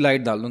थोड़ी सी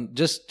लाइट डाल दूँ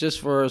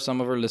just for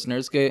some of our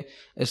listeners के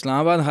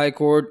इस्लामाबाद हाई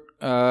कोर्ट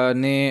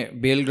ने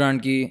बेल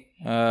ग्रांट की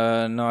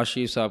नवाज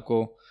शरीफ साहब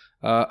को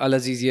अल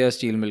अज़ीज़िया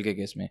स्टील मिल के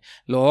केस में.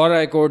 लाहौर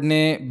हाई कोर्ट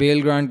ने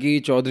बेल ग्रांट की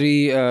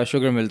चौधरी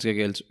शुगर मिल्स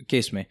के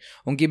केस में.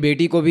 उनकी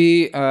बेटी को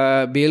भी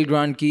बेल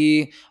ग्रांट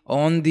की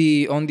on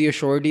the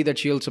assurity that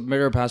she will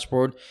submit her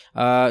passport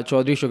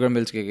Chaudhry sugar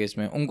mills के केस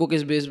में. उनको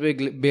किस बेस पे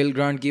बेल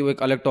ग्रांट की वो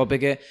एक अलग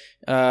टॉपिक है.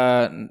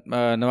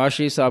 नवाज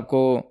शरीफ साहब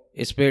को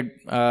इस पे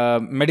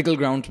मेडिकल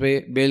ग्राउंड्स पे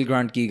बेल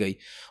ग्रांट की गई.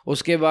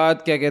 उसके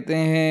बाद क्या कहते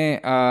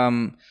हैं,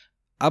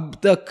 अब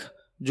तक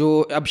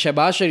जो अब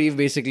Shahbaz Sharif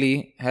basically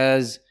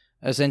has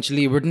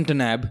essentially written to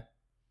NAB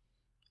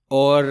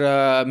और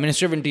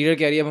मिनिस्टर ऑफ इंटीरियर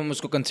कह रही है अब हम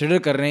उसको कंसिडर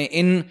कर रहे हैं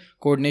इन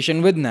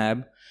कोऑर्डिनेशन विद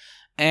NAB.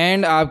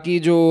 एंड आपकी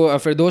जो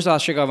फिरदौस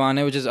आशिक अवान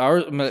है, which is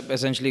our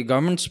essentially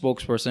government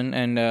spokesperson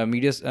and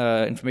media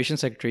information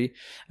secretary,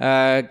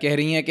 कह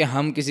रही हैं कि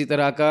हम किसी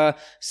तरह का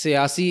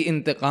सियासी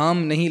इंतकाम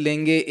नहीं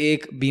लेंगे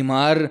एक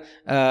बीमार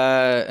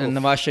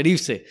नवाज शरीफ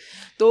से.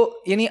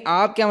 तो यानी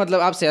आप क्या मतलब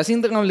आप सियासी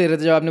इंतकाम ले रहे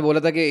थे जब आपने बोला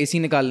था कि AC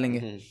निकाल लेंगे?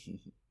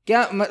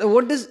 क्या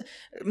व्हाट इज,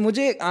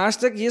 मुझे आज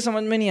तक ये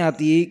समझ में नहीं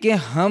आती कि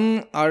हम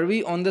are we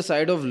on the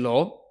side of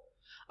law,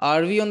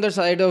 are we on the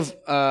side of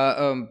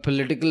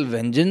political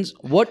vengeance?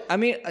 What I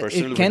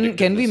mean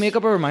can we make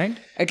up our mind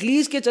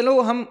at least कि चलो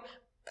हम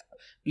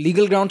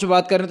लीगल ग्राउंड से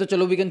बात कर रहे हैं तो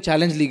चलो we can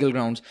challenge legal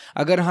grounds.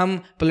 अगर हम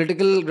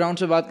पॉलिटिकल ग्राउंड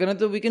से बात कर रहे हैं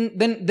तो we can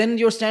then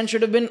your stand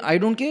should have been I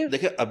don't care.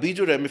 देखिए अभी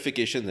जो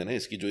रेमिफिकेशंस है ना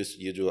इसकी, जो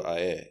ये जो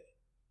आया है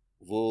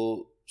वो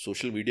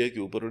सोशल मीडिया के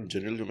ऊपर और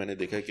जनरल जो मैंने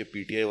देखा है कि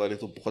PTI वाले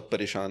तो बहुत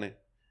परेशान है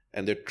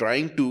एंड दे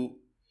ट्राइंग टू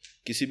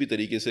किसी भी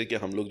तरीके से कि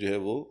हम लोग जो है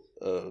वो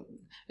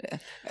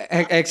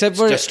एक्सेप्ट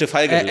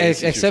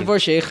फॉर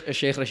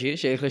शेख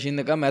रशीद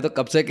ने कहा मैं तो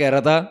कब से कह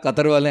रहा था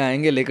कतर वाले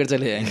आएंगे लेकर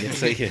चले जाएंगे.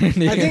 सही है.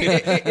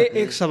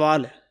 एक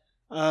सवाल है,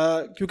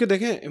 क्योंकि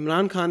देखें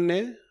इमरान खान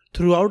ने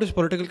थ्रू आउट इस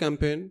पॉलिटिकल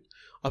कैंपेन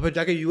और फिर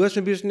जाके US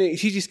में भी उसने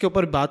इसी चीज़ के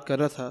ऊपर बात कर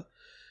रहा था.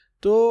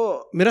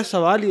 तो मेरा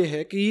सवाल ये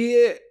है कि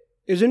ये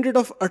isn't it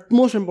of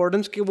utmost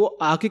importance कि वो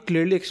आके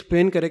क्लियरली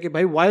एक्सप्लेन करे कि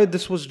भाई why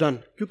this was done?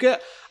 क्योंकि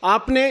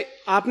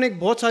आपने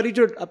बहुत सारी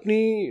जो अपनी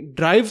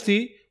ड्राइव थी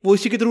वो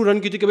इसी के थ्रू रन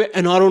की थी कि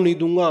भाई NRO नहीं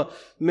दूंगा,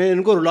 मैं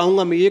इनको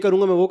रुलाऊंगा, मैं ये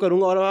करूंगा, मैं वो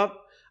करूंगा. और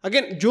आप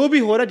अगेन जो भी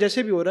हो रहा है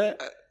जैसे भी हो रहा है,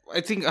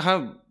 आई थिंक हाँ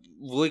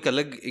वो एक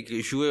अलग एक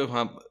इशू है.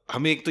 हाँ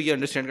हमें एक तो ये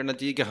अंडरस्टैंड करना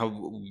चाहिए कि हाँ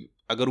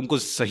अगर उनको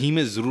सही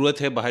में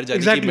जरूरत है बाहर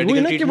जाने की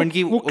मेडिकल ट्रीटमेंट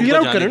की, वो क्लियर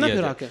आउट करें ना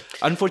फिर आके.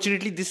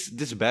 Unfortunately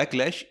this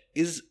backlash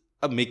is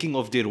a making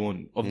of their own,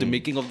 of the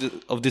making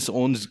of this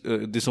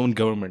own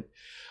government.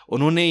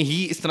 उन्होंने ही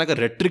इस तरह का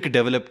रेट्रिक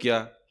डेवलप किया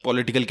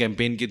पॉलिटिकल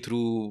कैंपेन के थ्रू,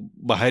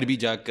 बाहर भी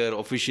जाकर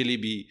ऑफिशियली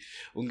भी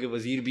उनके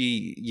वजीर भी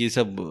ये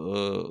सब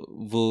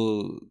वो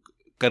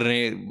कर रहे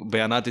हैं,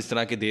 बयानात इस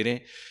तरह के दे रहे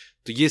हैं.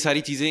 तो ये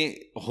सारी चीज़ें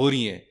हो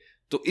रही हैं,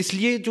 तो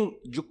इसलिए जो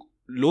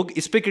लोग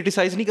इस पे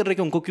क्रिटिसाइज नहीं कर रहे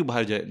कि उनको क्यों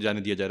बाहर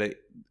जाने दिया जा रहा है.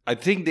 I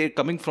think they are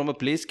coming from a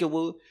place कि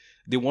वो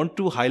they want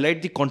to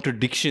highlight the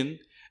contradiction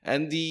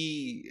and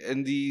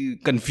the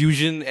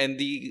confusion and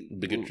the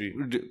bigotry,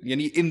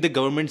 यानी in the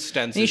government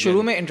stances. नहीं,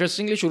 शुरू में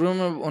इंटरेस्टिंगली शुरू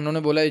में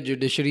उन्होंने बोला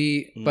जुडिशरी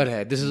पर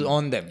है, दिस इज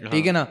ऑन देम,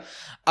 ठीक है ना.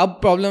 अब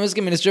प्रॉब्लम है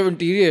कि मिनिस्टर ऑफ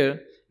इंटीरियर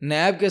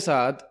नैब के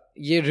साथ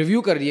ये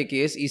रिव्यू कर रही है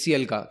केस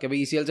ECL का कि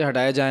भाई ECL से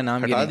हटाया जाए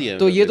नाम, ये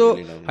तो ये तो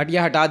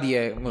हटा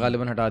दिया है,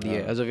 गालिबन हटा दिया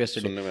है एज ऑफ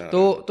यस्टरडे.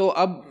 तो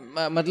अब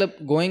मतलब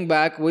गोइंग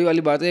बैक वही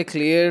वाली बात है,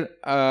 क्लियर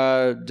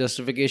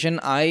जस्टिफिकेशन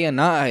आए या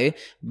ना आए,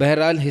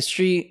 बहरहाल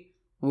history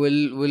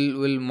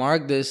will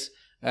mark this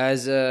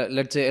as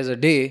let's say as a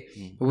day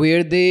where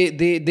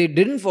they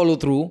didn't follow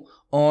through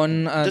on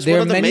there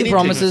are many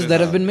promises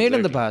that have been made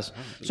in the past.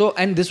 So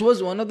and this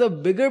was one of the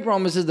bigger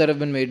promises that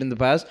have been made in the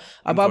past.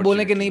 अब आप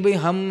बोलें कि नहीं भाई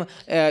हम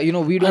we don't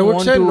want to, I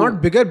would say not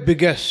bigger,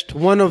 biggest,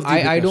 one of the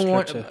I don't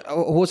want,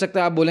 हो सकता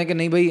है आप बोलें कि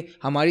नहीं भाई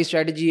हमारी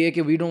strategy है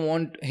कि we don't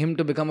want him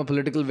to become a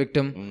political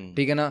victim,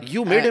 ठीक है ना.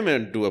 You made him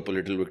into a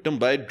political victim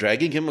by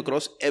dragging him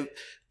across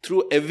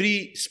through every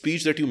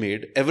speech that you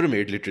ever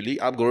made literally.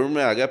 आप गवर्नमेंट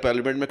में आ गया,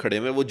 पार्लियामेंट में खड़े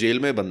हुए, वो जेल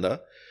में बंदा,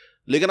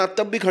 लेकिन आप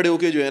तब भी खड़े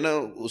होके जो है ना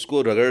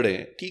उसको रगड़ रहे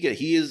हैं. ठीक है,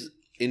 he is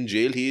in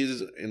jail, he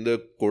is in the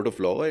court of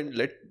law and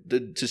let the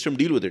system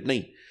deal with it.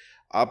 नहीं,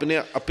 आपने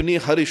अपने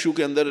हर इशू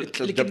के अंदर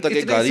जब तक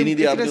एक गाली नहीं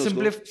दी आपने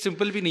उसको,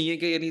 सिंपल भी नहीं है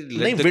कि यानी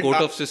let the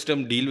court of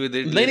system deal with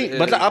it. नहीं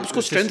मतलब आप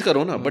उसको स्ट्रेंथ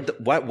करो ना. But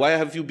why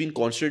have you been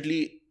constantly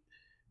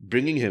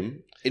bringing him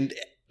in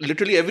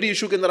literally every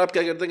issue के अंदर? आप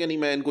क्या करते हैं कि नहीं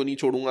मैं इनको नहीं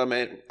छोड़ूंगा, मैं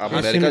आप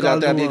अमेरिका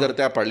जाते हैं, आप ये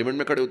करते हैं, आप पार्लियामेंट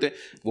में खड़े होते हैं.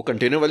 वो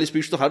कंटेनर वाली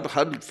स्पीच तो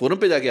हर फोरम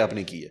पे जाके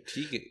आपने की है.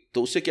 ठीक है,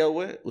 तो उससे क्या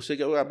हुआ है,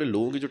 आपने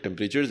लोगों के जो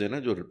टेम्परेचर्स है ना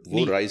जो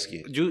वो राइज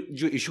किए.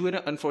 जो इशू है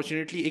ना,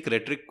 अनफॉर्चुनेटली एक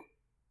रेटरिक,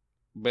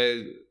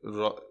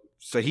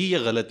 सही या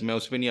गलत मैं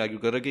उस पर नहीं आर्ग्यू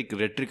कर रहा, कि एक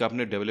रेटरिक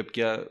आपने डेवलप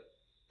किया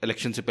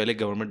इलेक्शन से पहले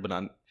गवर्नमेंट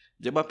बनाने.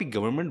 जब आपकी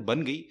गवर्नमेंट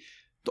बन गई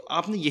तो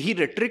आपने यही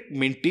रेटरिक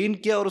मेंटेन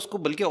किया और उसको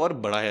बल्कि और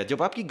बढ़ाया.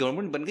 जब आपकी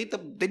गवर्नमेंट बन गई तब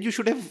देन यू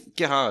शुड हैव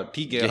कि हाँ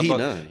ठीक है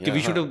कि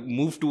we should have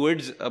move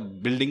towards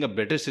building a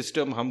better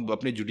system, हम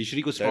अपने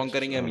जुडिशरी को स्ट्रॉन्ग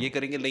करेंगे, हम ये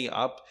करेंगे. नहीं,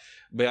 आप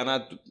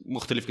बयानात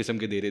मुख्तलिफ किस्म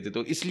के दे रहे थे.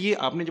 तो इसलिए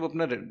आपने जब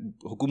अपना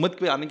हुकूमत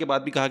पे आने के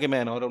बाद भी कहा कि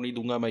मैं एनआरओ नहीं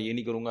दूंगा, मैं ये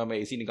नहीं करूंगा,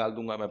 मैं AC निकाल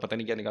दूंगा, मैं पता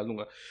नहीं क्या निकाल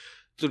दूंगा,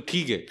 तो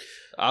ठीक है,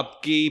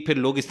 आपकी फिर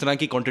लोग इस तरह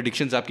की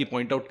कॉन्ट्रडिक्शंस आपकी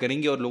पॉइंट आउट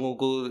करेंगे और लोगों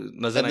को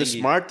नजर आएंगी.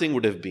 Smart thing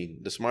would have been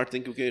the smart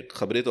thing, क्योंकि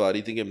खबरें तो आ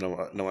रही थी कि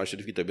नवाज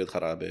शरीफ की तबीयत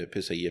खराब है,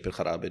 फिर सही है, फिर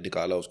खराब है,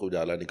 निकाला उसको,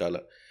 जाला निकाला.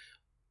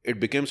 It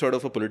became sort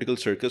of a political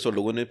circus. और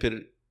लोगों ने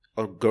फिर,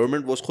 और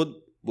गवर्नमेंट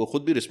वो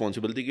खुद भी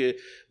रिस्पॉन्सिबल थी कि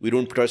वी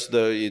डोंट ट्रस्ट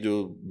ये जो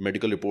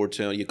मेडिकल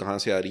रिपोर्ट्स हैं और ये कहाँ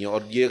से आ रही हैं,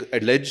 और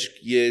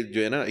ये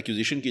जो है ना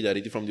एक्यूजिशन की जा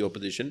रही थी फ्रॉम द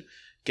ऑपोजिशन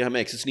कि हमें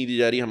एक्सेस नहीं दी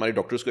जा रही, हमारे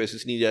डॉक्टर्स को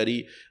एक्सेस नहीं दी जा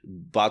रही,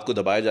 बात को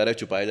दबाया जा रहा है,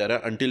 छुपाया जा रहा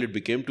है, until it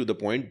became to the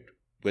point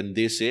when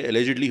they say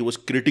allegedly he was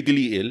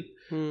critically ill,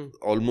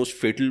 almost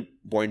fatal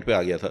point पे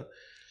आ गया था.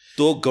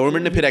 तो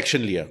गवर्नमेंट ने फिर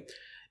एक्शन लिया.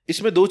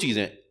 इसमें दो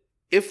चीज़ें,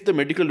 इफ़ द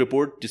मेडिकल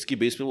रिपोर्ट जिसकी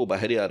बेस में वो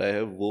बाहर आ रहा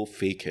है वो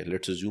फेक है,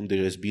 let's assume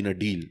there has been a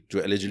deal,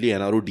 जो allegedly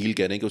NRO डील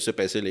कह रहे हैं कि उससे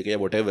पैसे लेके या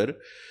व्हाटएवर,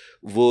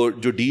 वो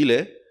जो डील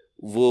है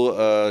वो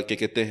क्या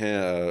कहते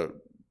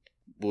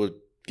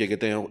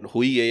हैं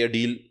हुई है या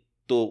डील,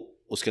 तो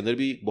उसके अंदर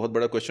भी बहुत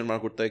बड़ा क्वेश्चन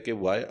मार्क उठता है कि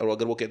वाई. और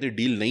अगर वो कहते हैं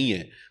डील नहीं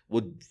है, वो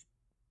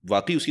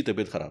वाकई उसकी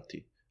तबीयत ख़राब थी,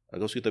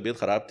 अगर उसकी तबीयत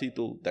ख़राब थी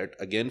तो that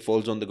again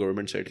falls on the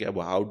government side कि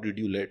how did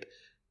you let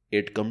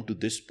it come to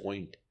this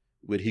point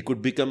where he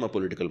could become a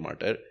political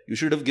martyr. You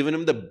should have given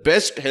him the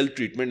best health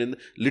treatment in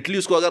literally.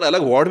 उसको अगर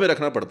अलग ward में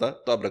रखना पड़ता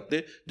तो आप रखते,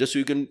 just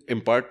so you can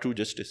impart true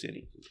justice.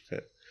 यानी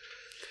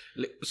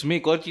उसमें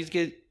एक और चीज़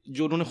के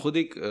जो उन्होंने खुद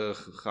एक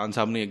खान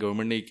साहब ने,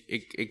 गवर्नमेंट ने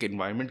एक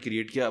एनवायरनमेंट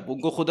क्रिएट किया. अब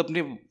उनको खुद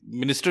अपने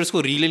मिनिस्टर्स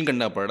को रीलेन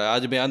करना पड़ रहा है.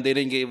 आज बयान दे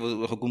रहे हैं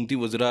कि हुकूमती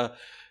वज़रा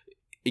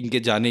इनके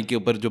जाने के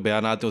ऊपर जो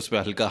बयान आते हैं उस पर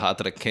हल्का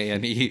हाथ रखें,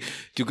 यानी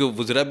क्योंकि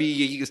वज़रा भी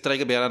यही इस तरह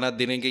के बयान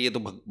दे रहे हैं कि ये तो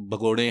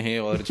भगोड़े हैं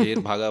और शेर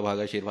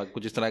भागा शेर भाग,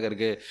 कुछ इस तरह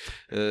करके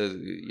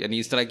यानी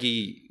इस तरह की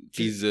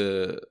चीज़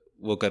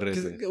वो कर रहे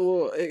थे. वो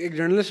एक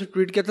जर्नलिस्ट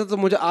ट्वीट किया था तो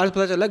मुझे आज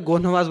पता चला गो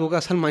नवाज वो का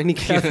असल मायने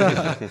क्या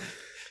था.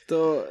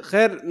 तो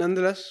खैर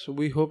nonetheless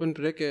we hope and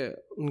pray कि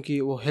उनकी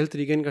वो हेल्थ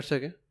रिगेन कर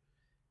सके,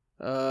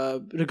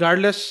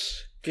 रिगार्डलेस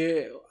के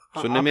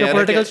सुनने में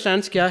पॉलिटिकल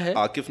स्टैंड क्या है.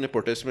 आकिफ ने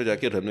प्रोटेस्ट में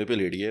जाके रनवे पे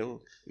लेट गया,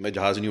 मैं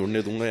जहाज नहीं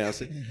उड़ने दूंगा यहाँ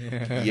से,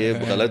 ये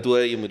गलत हुआ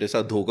है, ये मेरे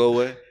साथ धोखा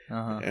हुआ है,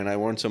 and I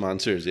want some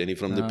answers यानी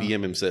फ्रॉम द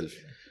PM हिमसेल्फ.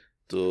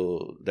 तो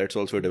that's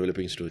also a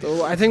developing story.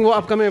 तो आई थिंक वो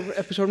अपकमिंग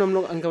एपिसोड में हम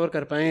लोग अनकवर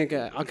कर पाएंगे कि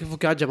आकिफ को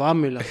क्या जवाब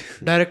मिला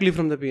directly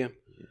from the PM.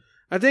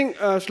 I think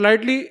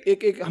slightly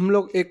एक हम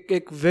लोग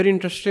एक वेरी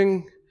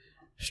इंटरेस्टिंग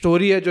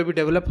स्टोरी है जो भी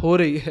डेवलप हो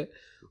रही है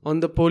ऑन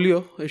द पोलियो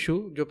इशू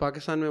जो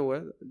पाकिस्तान में हुआ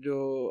है. जो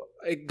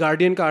एक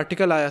गार्डियन का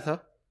आर्टिकल आया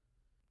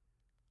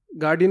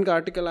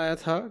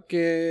था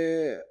कि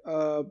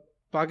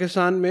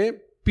पाकिस्तान में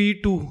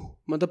P2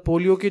 मतलब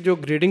पोलियो की जो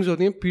ग्रेडिंग्स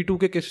होती हैं P2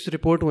 के केसेस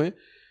रिपोर्ट हुए,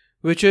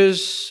 which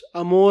is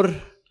a more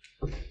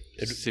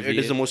It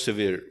is the most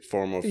severe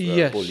form of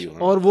yes, polio.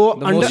 और वो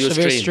The under most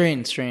severe strain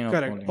of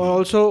correct, polio. और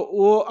ऑल्सो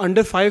वो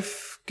अंडर 5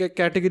 के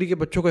कैटेगरी के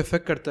बच्चों को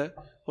इफेक्ट करता है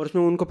और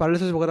उसमें उनको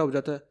पैरालिसिस वगैरह हो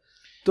जाता है.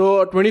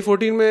 तो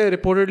 2014 में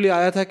रिपोर्टेडली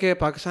आया था कि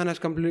Pakistan has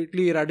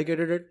completely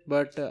eradicated it,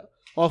 but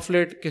of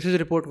late cases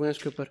report हुए हैं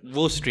इसके ऊपर.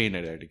 वो स्ट्रेन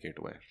एरेडिकेट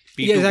हुआ है.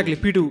 एग्जैक्टली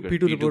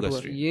P2 रिपोर्ट हुआ.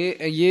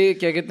 ये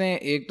क्या कहते हैं,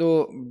 एक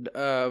तो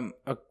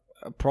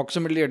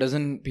approximately a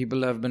dozen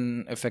people have been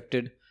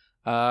affected.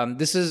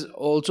 This is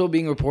also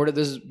being reported.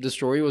 This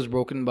story was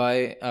broken by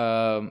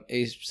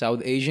a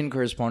South Asian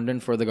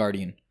correspondent for The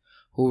Guardian,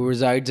 who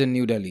resides in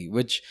New Delhi,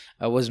 which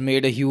was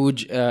made a huge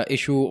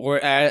issue, or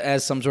as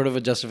some sort of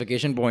a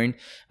justification point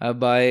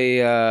by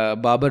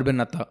Babar bin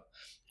Atta,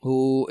 who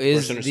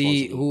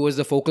was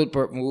the focal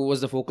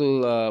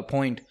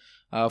point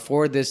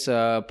for this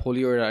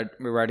polio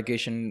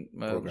eradication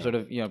sort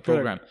of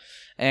program.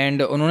 And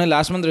उन्होंने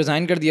last month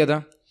resign कर दिया था.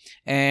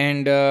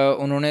 And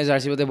उन्होंने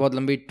ज़ाहिर सी बात है बहुत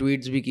लंबी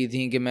ट्वीट्स भी की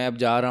थी कि मैं अब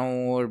जा रहा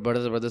हूँ और बड़ा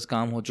ज़बरदस्त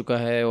काम हो चुका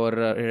है और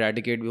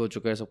इरेडिकेट भी हो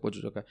चुका है, सब कुछ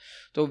हो चुका है.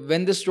 तो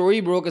when the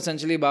story broke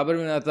essentially Babar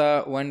bin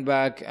Ata went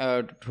back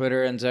Twitter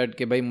and said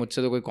कि भाई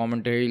मुझसे तो कोई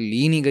कमेंट्री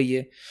ली नहीं गई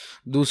है.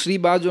 दूसरी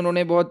बात जो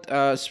उन्होंने बहुत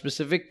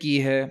स्पेसिफिक की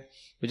है,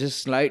 which is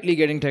slightly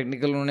getting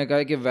technical, उन्होंने कहा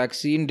है कि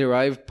vaccine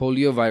derived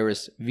polio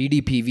virus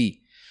VDPV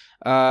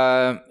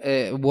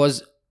was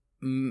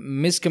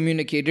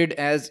miscommunicated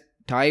as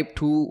type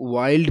 2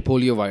 wild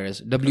polio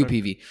virus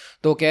WPV.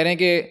 तो कह रहे हैं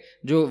कि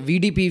जो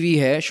VDPV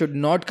है should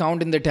not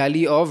count in the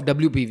tally of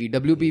WPV.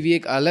 WPV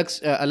एक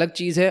अलग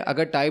चीज़ है.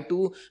 अगर टाइप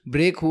 2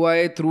 ब्रेक हुआ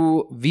है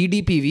थ्रू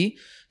VDPV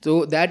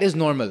तो दैट इज़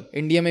नॉर्मल.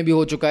 इंडिया में भी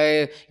हो चुका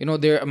है,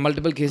 there are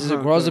multiple cases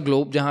across the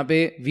globe जहाँ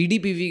पे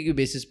VDPV के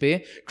बेसिस पे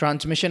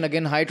transmission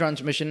again high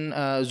transmission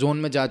zone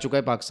में जा चुका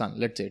है पाकिस्तान,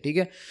 लेट्स से. ठीक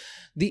है,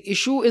 the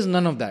issue is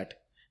none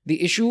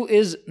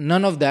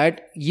of that.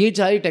 ये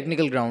चाहे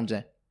टेक्निकल ग्राउंड्स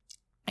हैं.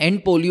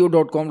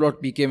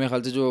 endpolio.com.pk में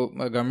ख्याल से जो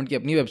गवर्नमेंट की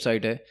अपनी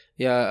वेबसाइट है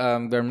या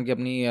गवर्नमेंट की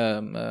अपनी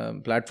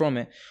प्लेटफॉर्म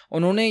है,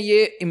 उन्होंने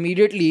ये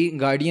इमीडिएटली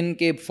गार्डियन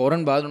के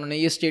फ़ौरन बाद उन्होंने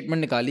ये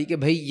स्टेटमेंट निकाली कि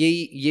भाई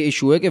ये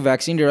इशू है कि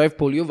vaccine derived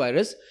polio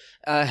virus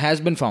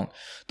has been found.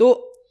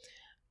 तो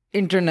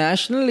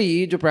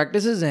इंटरनेशनली जो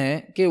प्रैक्टिसेस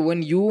हैं कि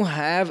when you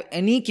have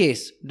any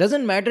case,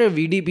 doesn't matter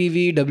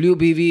VDPV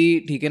WPV,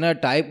 ठीक है ना,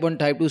 type 1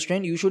 type 2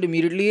 strain, you should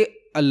immediately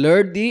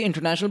alert the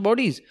international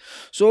bodies.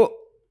 सो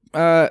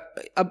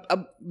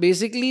अब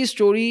बेसिकली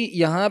स्टोरी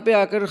यहाँ पे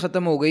आकर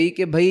ख़त्म हो गई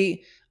कि भाई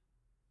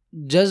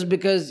just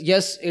because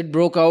yes it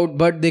broke out,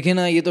 but देखे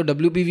ना ये तो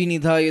WPV नहीं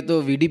था, ये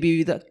तो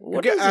VDPV था.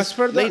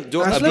 जो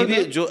अभी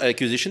भी जो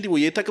एक्यूजेशन थी वो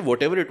ये था कि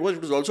whatever it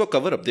was also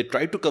cover up, they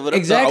tried to cover up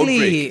the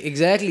outbreak.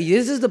 Exactly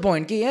this is the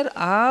point कि यार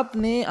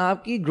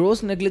आपकी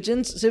ग्रोस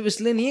नेग्लिजेंस सिर्फ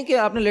इसलिए नहीं है कि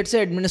आपने लेट्स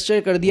से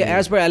एडमिनिस्टर कर दिया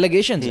as per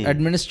allegations,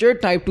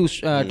 administered type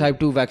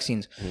 2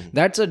 vaccines,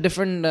 that's a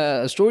different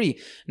story.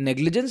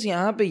 Negligence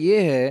यहाँ पे ये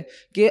है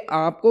कि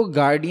आपको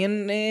गार्डियन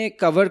ने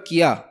कवर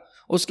किया,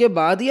 उसके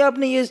बाद ही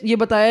आपने ये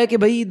बताया कि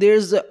भाई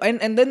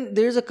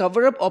there's a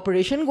cover up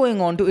operation going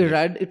on to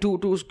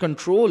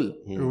control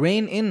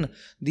rein in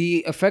the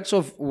effects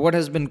of what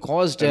has been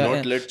caused.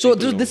 So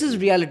this is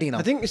reality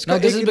now. I think now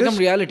this has become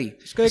reality.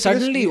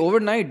 Suddenly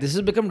overnight this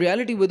has become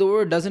reality with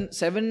over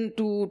 7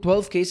 to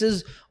 12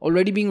 cases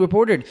already being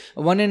reported.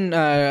 One in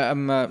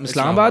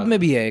Islamabad में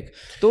भी है एक.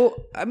 तो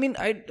I mean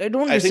I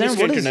don't understand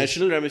what is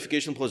international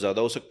ramifications बहुत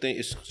ज़्यादा हो सकते हैं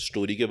इस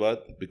स्टोरी के बाद,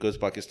 because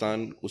पाकिस्तान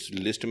उस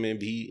लिस्ट में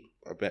भी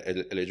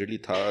allegedly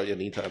था या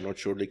नहीं था, I'm not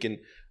sure, लेकिन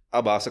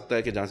अब आ सकता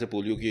है कि जहाँ से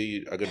पोलियो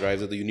की अगर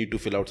ड्राइव्स है तो you need to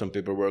fill out some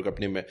paperwork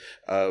अपने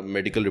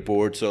मेडिकल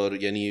रिपोर्ट्स और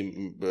यानी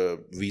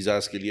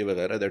वीज़ास के लिए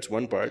वगैरह. That's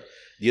one part.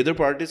 The other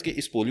part is कि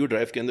इस पोलियो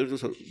ड्राइव के अंदर जो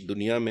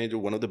दुनिया में जो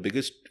one of the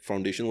biggest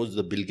foundation was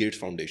the Bill Gates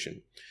foundation,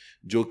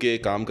 जो कि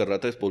काम कर रहा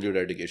था इस पोलियो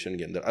एरेडिकेशन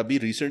के अंदर. अभी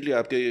रिसेंटली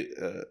आपके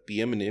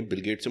PM ने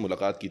बिल गेट्स से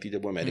मुलाकात की थी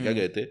जब वो अमेरिका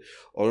गए थे,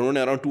 और उन्होंने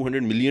अराउंड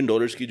 $200 मिलियन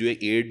की जो है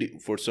add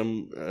for some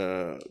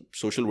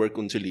social work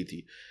उनसे ली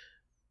थी.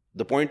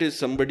 The point is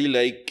somebody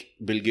like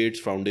Bill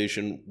Gates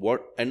Foundation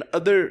and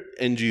other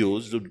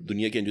NGOs, जो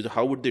दुनिया के NGOs,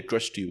 how would they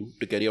trust you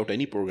to carry out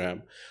any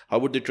program? How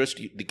would they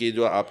trust कि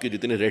जो आपके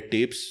जितने red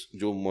tapes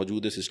जो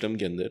मौजूद है सिस्टम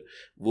के अंदर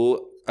वो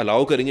allow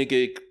करेंगे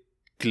कि एक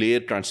क्लियर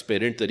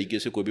ट्रांसपेरेंट तरीके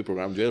से कोई भी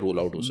प्रोग्राम जो है रोल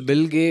आउट हो सके.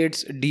 बिल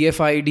गेट्स,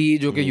 DFID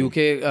जो कि UK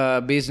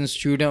बेस्ड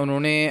इंस्टीट्यूट है,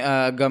 उन्होंने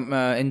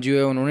NGO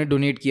है, उन्होंने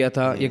डोनेट किया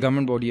था, ये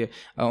गवर्नमेंट बॉडी है,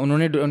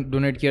 उन्होंने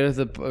डोनेट किया था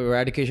the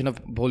eradication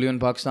of polio in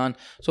Pakistan.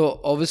 So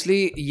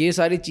obviously ये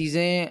सारी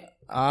चीज़ें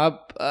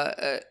आप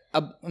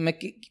अब मैं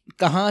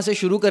कहाँ से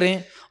शुरू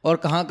करें और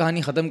कहाँ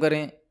कहानी ख़त्म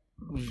करें.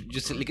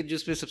 लेकिन जो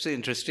इसमें सबसे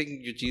इंटरेस्टिंग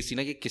जो चीज़ थी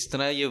ना कि किस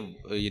तरह ये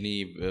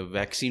यानी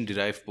वैक्सीन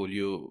डिराइव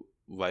पोलियो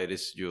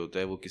वायरस जो होता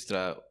है वो किस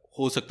तरह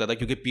हो सकता था,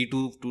 क्योंकि P2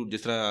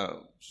 जिस तरह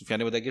सुफियान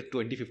ने बताया कि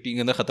 2015 के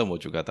अंदर ख़त्म हो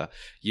चुका था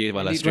ये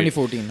वाला स्ट्रेन.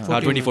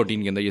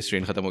 2014 के अंदर ये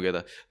स्ट्रेन ख़त्म हो गया था.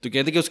 तो कहते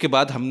हैं कि उसके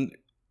बाद हम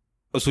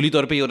असूली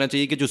तौर पे ये होना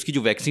चाहिए कि जो उसकी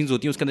जो वैक्सीन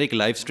होती हैं उसके अंदर एक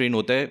लाइव स्ट्रेन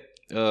होता है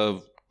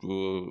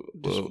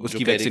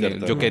उसकी वैक्सीन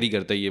जो कैरी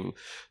करता है ये,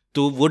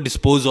 तो वो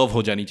डिस्पोज ऑफ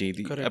हो जानी चाहिए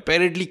थी.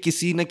 अपेरेंटली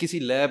किसी न किसी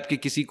लैब के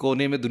किसी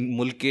कोने में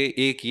मुल्क के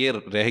एक ये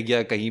रह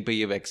गया कहीं पे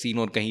ये वैक्सीन,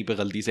 और कहीं पे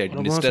गलती से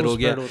एडमिनिस्टर हो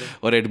गया,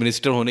 और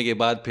एडमिनिस्टर होने के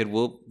बाद फिर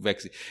वो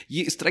वैक्सीन.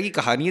 ये इस तरह की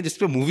कहानी है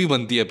जिसपे मूवी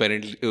बनती है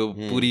अपेरेंटली,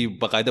 पूरी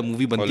बाकायदा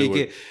मूवी बनती है.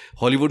 कि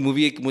हॉलीवुड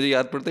मूवी, एक मुझे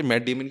याद पड़ता है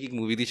मैट डेमन की एक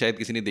मूवी थी, शायद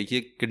किसी ने देखी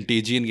है,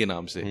 कंटेजियन के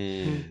नाम से.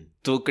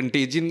 तो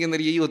कंटेजियन के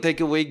अंदर यही होता है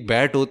कि वो एक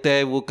बैट होता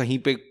है, वो कहीं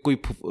पे कोई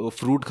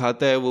फ्रूट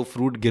खाता है, वो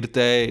फ्रूट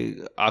गिरता है,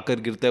 आकर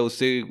गिरता है,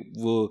 उससे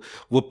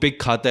वो पिग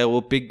खाता है,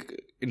 वो पिग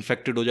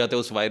इन्फेक्टेड हो जाता है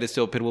उस वायरस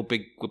से, और फिर वो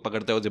पिग को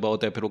पकड़ता है, वो ज़िबा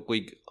होता है, फिर वो कोई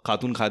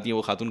खातून खाती है,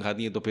 वो खातून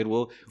खाती है, तो फिर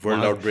वो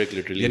वर्ल्ड आउटब्रेक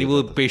लिटरली, यानी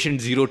वो पेशेंट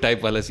जीरो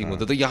टाइप वाला सीन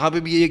होता है. तो यहाँ पे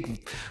भी एक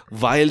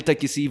वायल था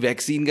किसी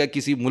वैक्सीन का,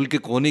 किसी मुल्क के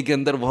कोने के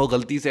अंदर वो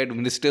गलती से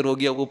एडमिनिस्टर हो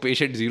गया, वो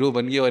पेशेंट जीरो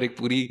बन गया, और एक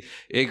पूरी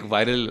एक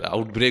वायरल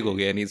आउटब्रेक हो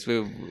गया. यानी इस पे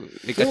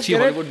एक अच्छी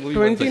हॉलीवुड मूवी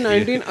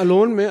 2019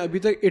 अलोन में अभी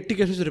तक 80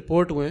 केसेस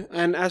रिपोर्ट हुए हैं,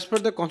 and as per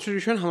the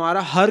constitution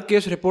हमारा हर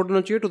केस रिपोर्ट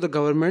होना चाहिए to the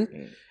government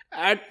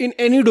at in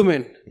any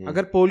domain.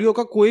 अगर पोलियो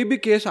का कोई भी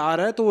केस आ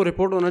रहा है तो वो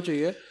रिपोर्ट होना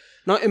चाहिए.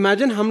 नाउ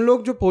इमेजिन हम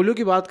लोग जो पोलियो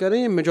की बात कर रहे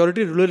हैं, ये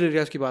मेजॉरिटी रूरल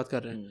एरियाज की बात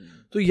कर रहे हैं,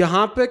 तो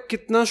यहाँ पे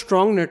कितना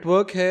स्ट्रॉन्ग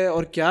नेटवर्क है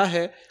और क्या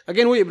है.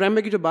 अगेन वो इब्राहिम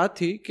भाई की जो बात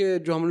थी कि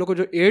जो हम लोग को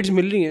जो एड्स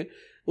मिल रही हैं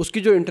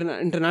उसकी जो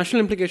इंटरनेशनल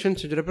इम्प्लीकेशन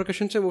जो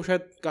रिप्रिकॉशन है वो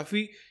शायद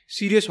काफ़ी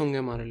सीरियस होंगे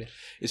हमारे लिए.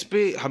 इस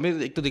पे हमें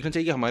एक तो देखना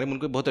चाहिए कि हमारे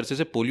मुल्क में बहुत अरसे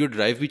से पोलियो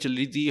ड्राइव भी चल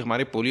रही थी.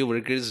 हमारे polio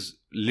workers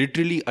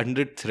literally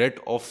under threat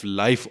of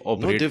life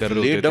operate कर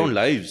रहे थे.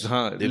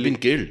 हाँ, they've been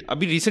killed.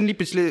 अभी रिसेंटली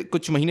पिछले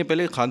कुछ महीने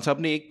पहले खान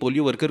साहब ने एक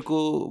पोलियो वर्कर को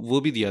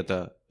वो भी दिया था.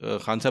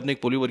 खान साहब ने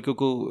एक पोलियो वर्कर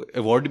को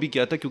अवार्ड भी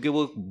किया था, क्योंकि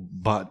वो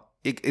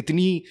एक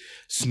इतनी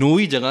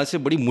स्नोई जगह से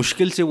बड़ी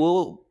मुश्किल से वो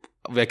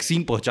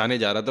वैक्सीन पहुंचाने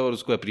जा रहा था, और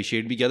उसको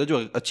अप्रिशिएट भी किया था, जो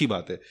अच्छी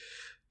बात है.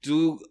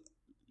 तो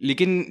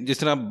लेकिन जिस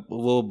तरह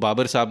वो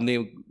बाबर साहब ने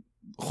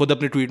खुद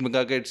अपने ट्वीट में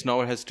कहा कि it's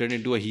now has turn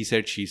into a he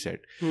said she said.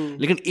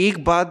 लेकिन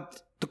एक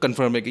बात तो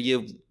कंफर्म है कि ये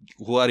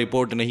हुआ,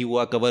 रिपोर्ट नहीं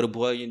हुआ, कवर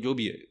हुआ, ये जो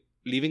भी है,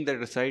 लीविंग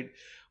दैट असाइड,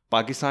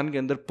 पाकिस्तान के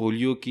अंदर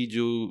पोलियो की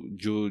जो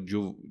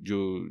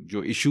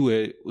इशू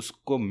है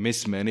उसको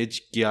मिसमैनेज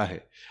किया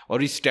है.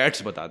 और ये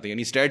स्टैट्स बताते हैं,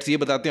 यानी स्टैट्स ये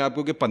बताते हैं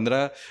आपको कि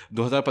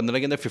 2015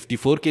 के अंदर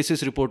 54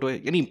 केसेस रिपोर्ट हुए.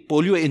 यानी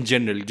पोलियो इन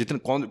जनरल जितना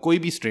कोई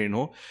भी स्ट्रेन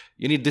हो,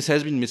 यानी दिस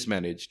हैज़ बीन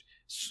मिसमैनेज्ड.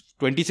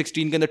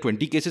 2016 के अंदर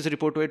 20 केसेस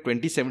रिपोर्ट हुए,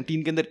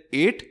 2017 के अंदर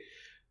 8,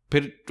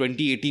 फिर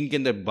 2018 के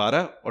अंदर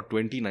 12, और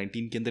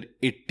 2019 के अंदर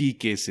 80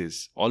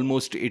 केसेस,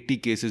 ऑलमोस्ट 80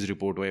 केसेस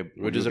रिपोर्ट हुए,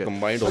 which is a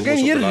combined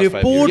almost ये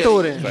रिपोर्ट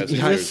हो रहे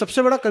हैं.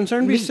 सबसे बड़ा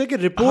कंसर्न भी इससे कि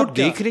रिपोर्ट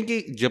देख रहे हैं कि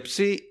जब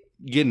से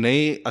ये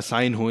नए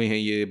असाइन हुए हैं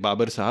ये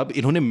बाबर साहब,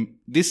 इन्होंने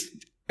this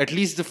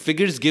at least the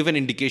figures give an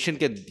indication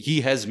कि he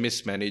has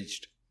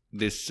mismanaged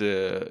this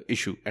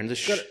issue.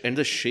 And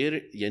the share,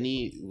 यानी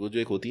वो जो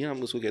एक होती है,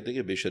 हम उसको कहते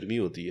हैं कि बेशर्मी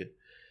होती है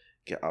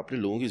कि आपने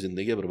लोगों की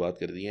जिंदगी बर्बाद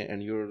कर दी है,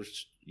 and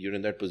you're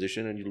in that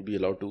position and you'll be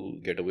allowed to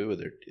get away with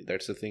it.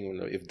 That's the thing.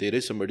 If there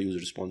is somebody who's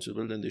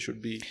responsible, then they should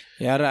be.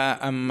 Yeah,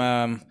 I'm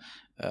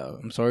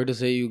sorry to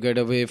say you get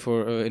away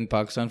in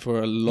Pakistan for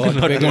a lot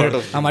bigger.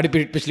 हमारी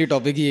पिछली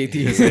topic ही यही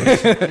थी.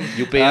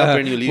 You pay up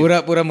and you leave.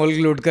 पूरा मुल्क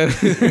लूट कर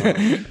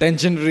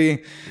tension free.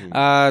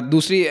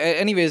 दूसरी,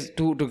 anyways,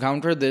 to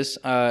counter this,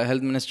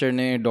 health minister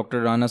ने डॉक्टर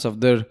राना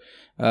सफदर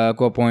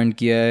को अपॉइंट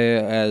किया है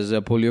as a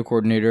polio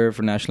coordinator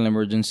for national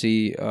emergency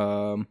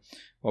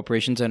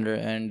operation centre,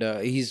 and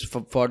he's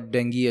fought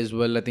dengue as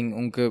well. I think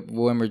उनके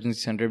वो इमरजेंसी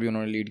सेंटर भी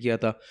उन्होंने लीड किया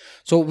था.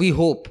 So we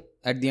hope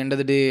at the end of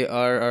the day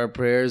our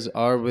prayers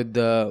are with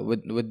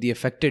the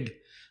affected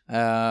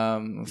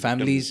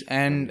families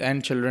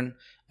and children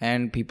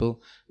and people,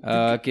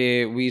 कि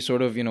we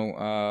sort of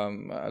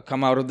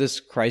come out of this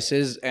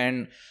crisis.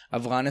 And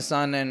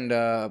Afghanistan and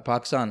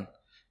Pakistan,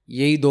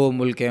 यही दो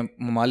मुल्क हैं,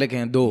 ममालिक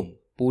हैं दो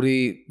पूरी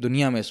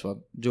दुनिया में इस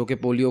वक्त जो कि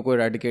पोलियो को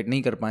इरेडिकेट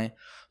नहीं कर पाएँ.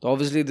 तो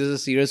obviously this is a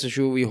serious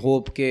issue. We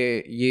hope कि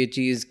ये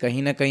चीज़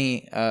कहीं ना कहीं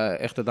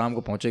इख्तिताम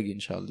को पहुँचेगी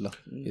इंशाअल्लाह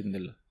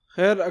बिइज़्निल्लाह.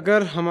 खैर,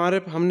 अगर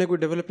हमने कोई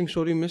डेवलपिंग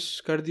स्टोरी मिस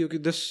कर दी हो कि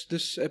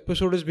this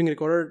episode is being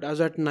recorded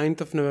as at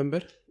 9th of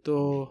November, तो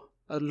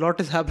a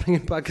lot is happening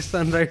in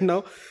Pakistan right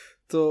now.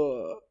 तो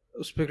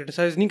उस पर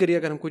क्रिटिसाइज नहीं करिए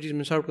अगर हम कोई चीज़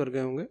मिस आउट कर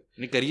गए होंगे.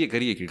 नहीं, करिए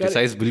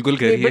क्रिटिसाइज बिल्कुल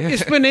करिए. बट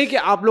इस पे नहीं कि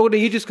आप लोगों ने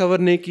ये चीज़ कवर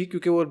नहीं की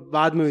क्योंकि वो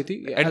बाद में हुई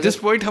थी. एट दिस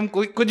पॉइंट हम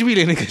कुछ भी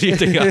लेने के लिए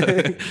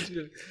तैयार.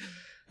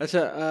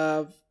 अच्छा,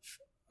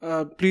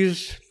 please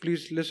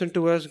listen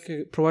to us,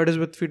 provide us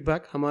with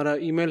feedback. हमारा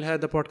email है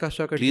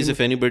thepodcast@gmail.com. Please, if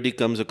anybody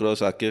comes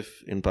across Akif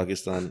in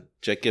Pakistan,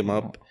 check him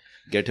up,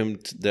 get him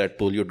that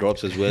polio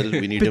drops as well.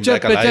 We need him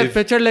back alive.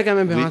 Picture लेके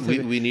हमें वहाँ से.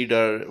 We need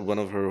one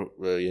of her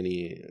यानी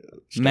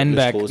men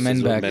back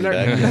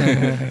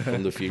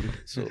from the field.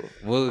 So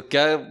वो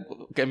क्या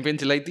campaign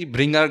चलाई थी?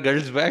 Bring our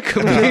girls back.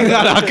 Bring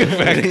our Akif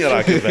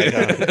back.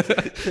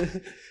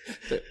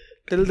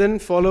 Till then,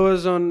 follow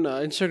us on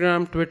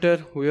Instagram, Twitter.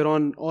 We are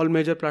on all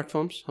major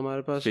platforms.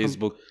 हमारे पास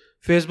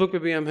Facebook पे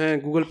भी हम हैं,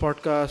 Google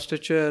Podcast,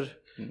 Stitcher,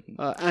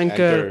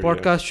 Anchor,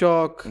 podcast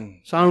shock,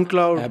 sound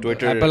cloud,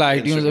 Twitter, Apple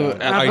iTunes,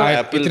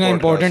 इतना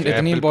important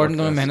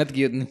तुमने मेहनत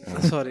की इतनी.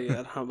 सॉरी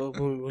यार, हाँ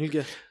भूल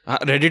गया. हाँ,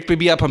 रेडिट पे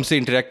भी आप हमसे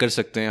इंटरेक्ट कर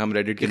सकते हैं. हम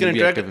रेडिट के You can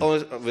लिए भी एक्टिव हैं.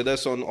 interact with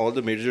us on all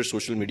the major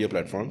social media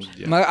platforms.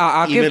 मैं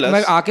Email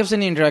us. आकिफ से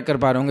नहीं इंटरेक्ट कर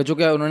पा रहा हूँ,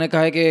 चूंकि उन्होंने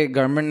कहा है कि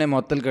गवर्नमेंट ने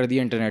मुअत्तल कर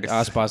दिया इंटरनेट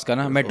आसपास का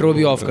ना, मेट्रो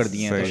भी ऑफ कर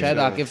दिए हैं, तो शायद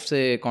आकिफ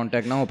से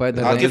कांटेक्ट ना हो पाए.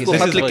 आकिफ को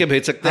खत लिख के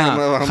भेज सकते हैं.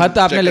 हम खत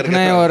आपने check लिखना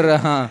है, और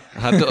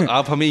हाँ, तो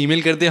आप हमें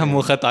ईमेल कर दें, हम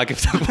वो खत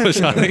आकिफ तक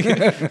पहुंचा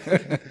देंगे.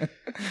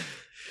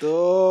 तो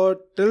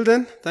till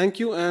then, thank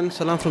you and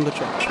salam from the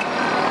church.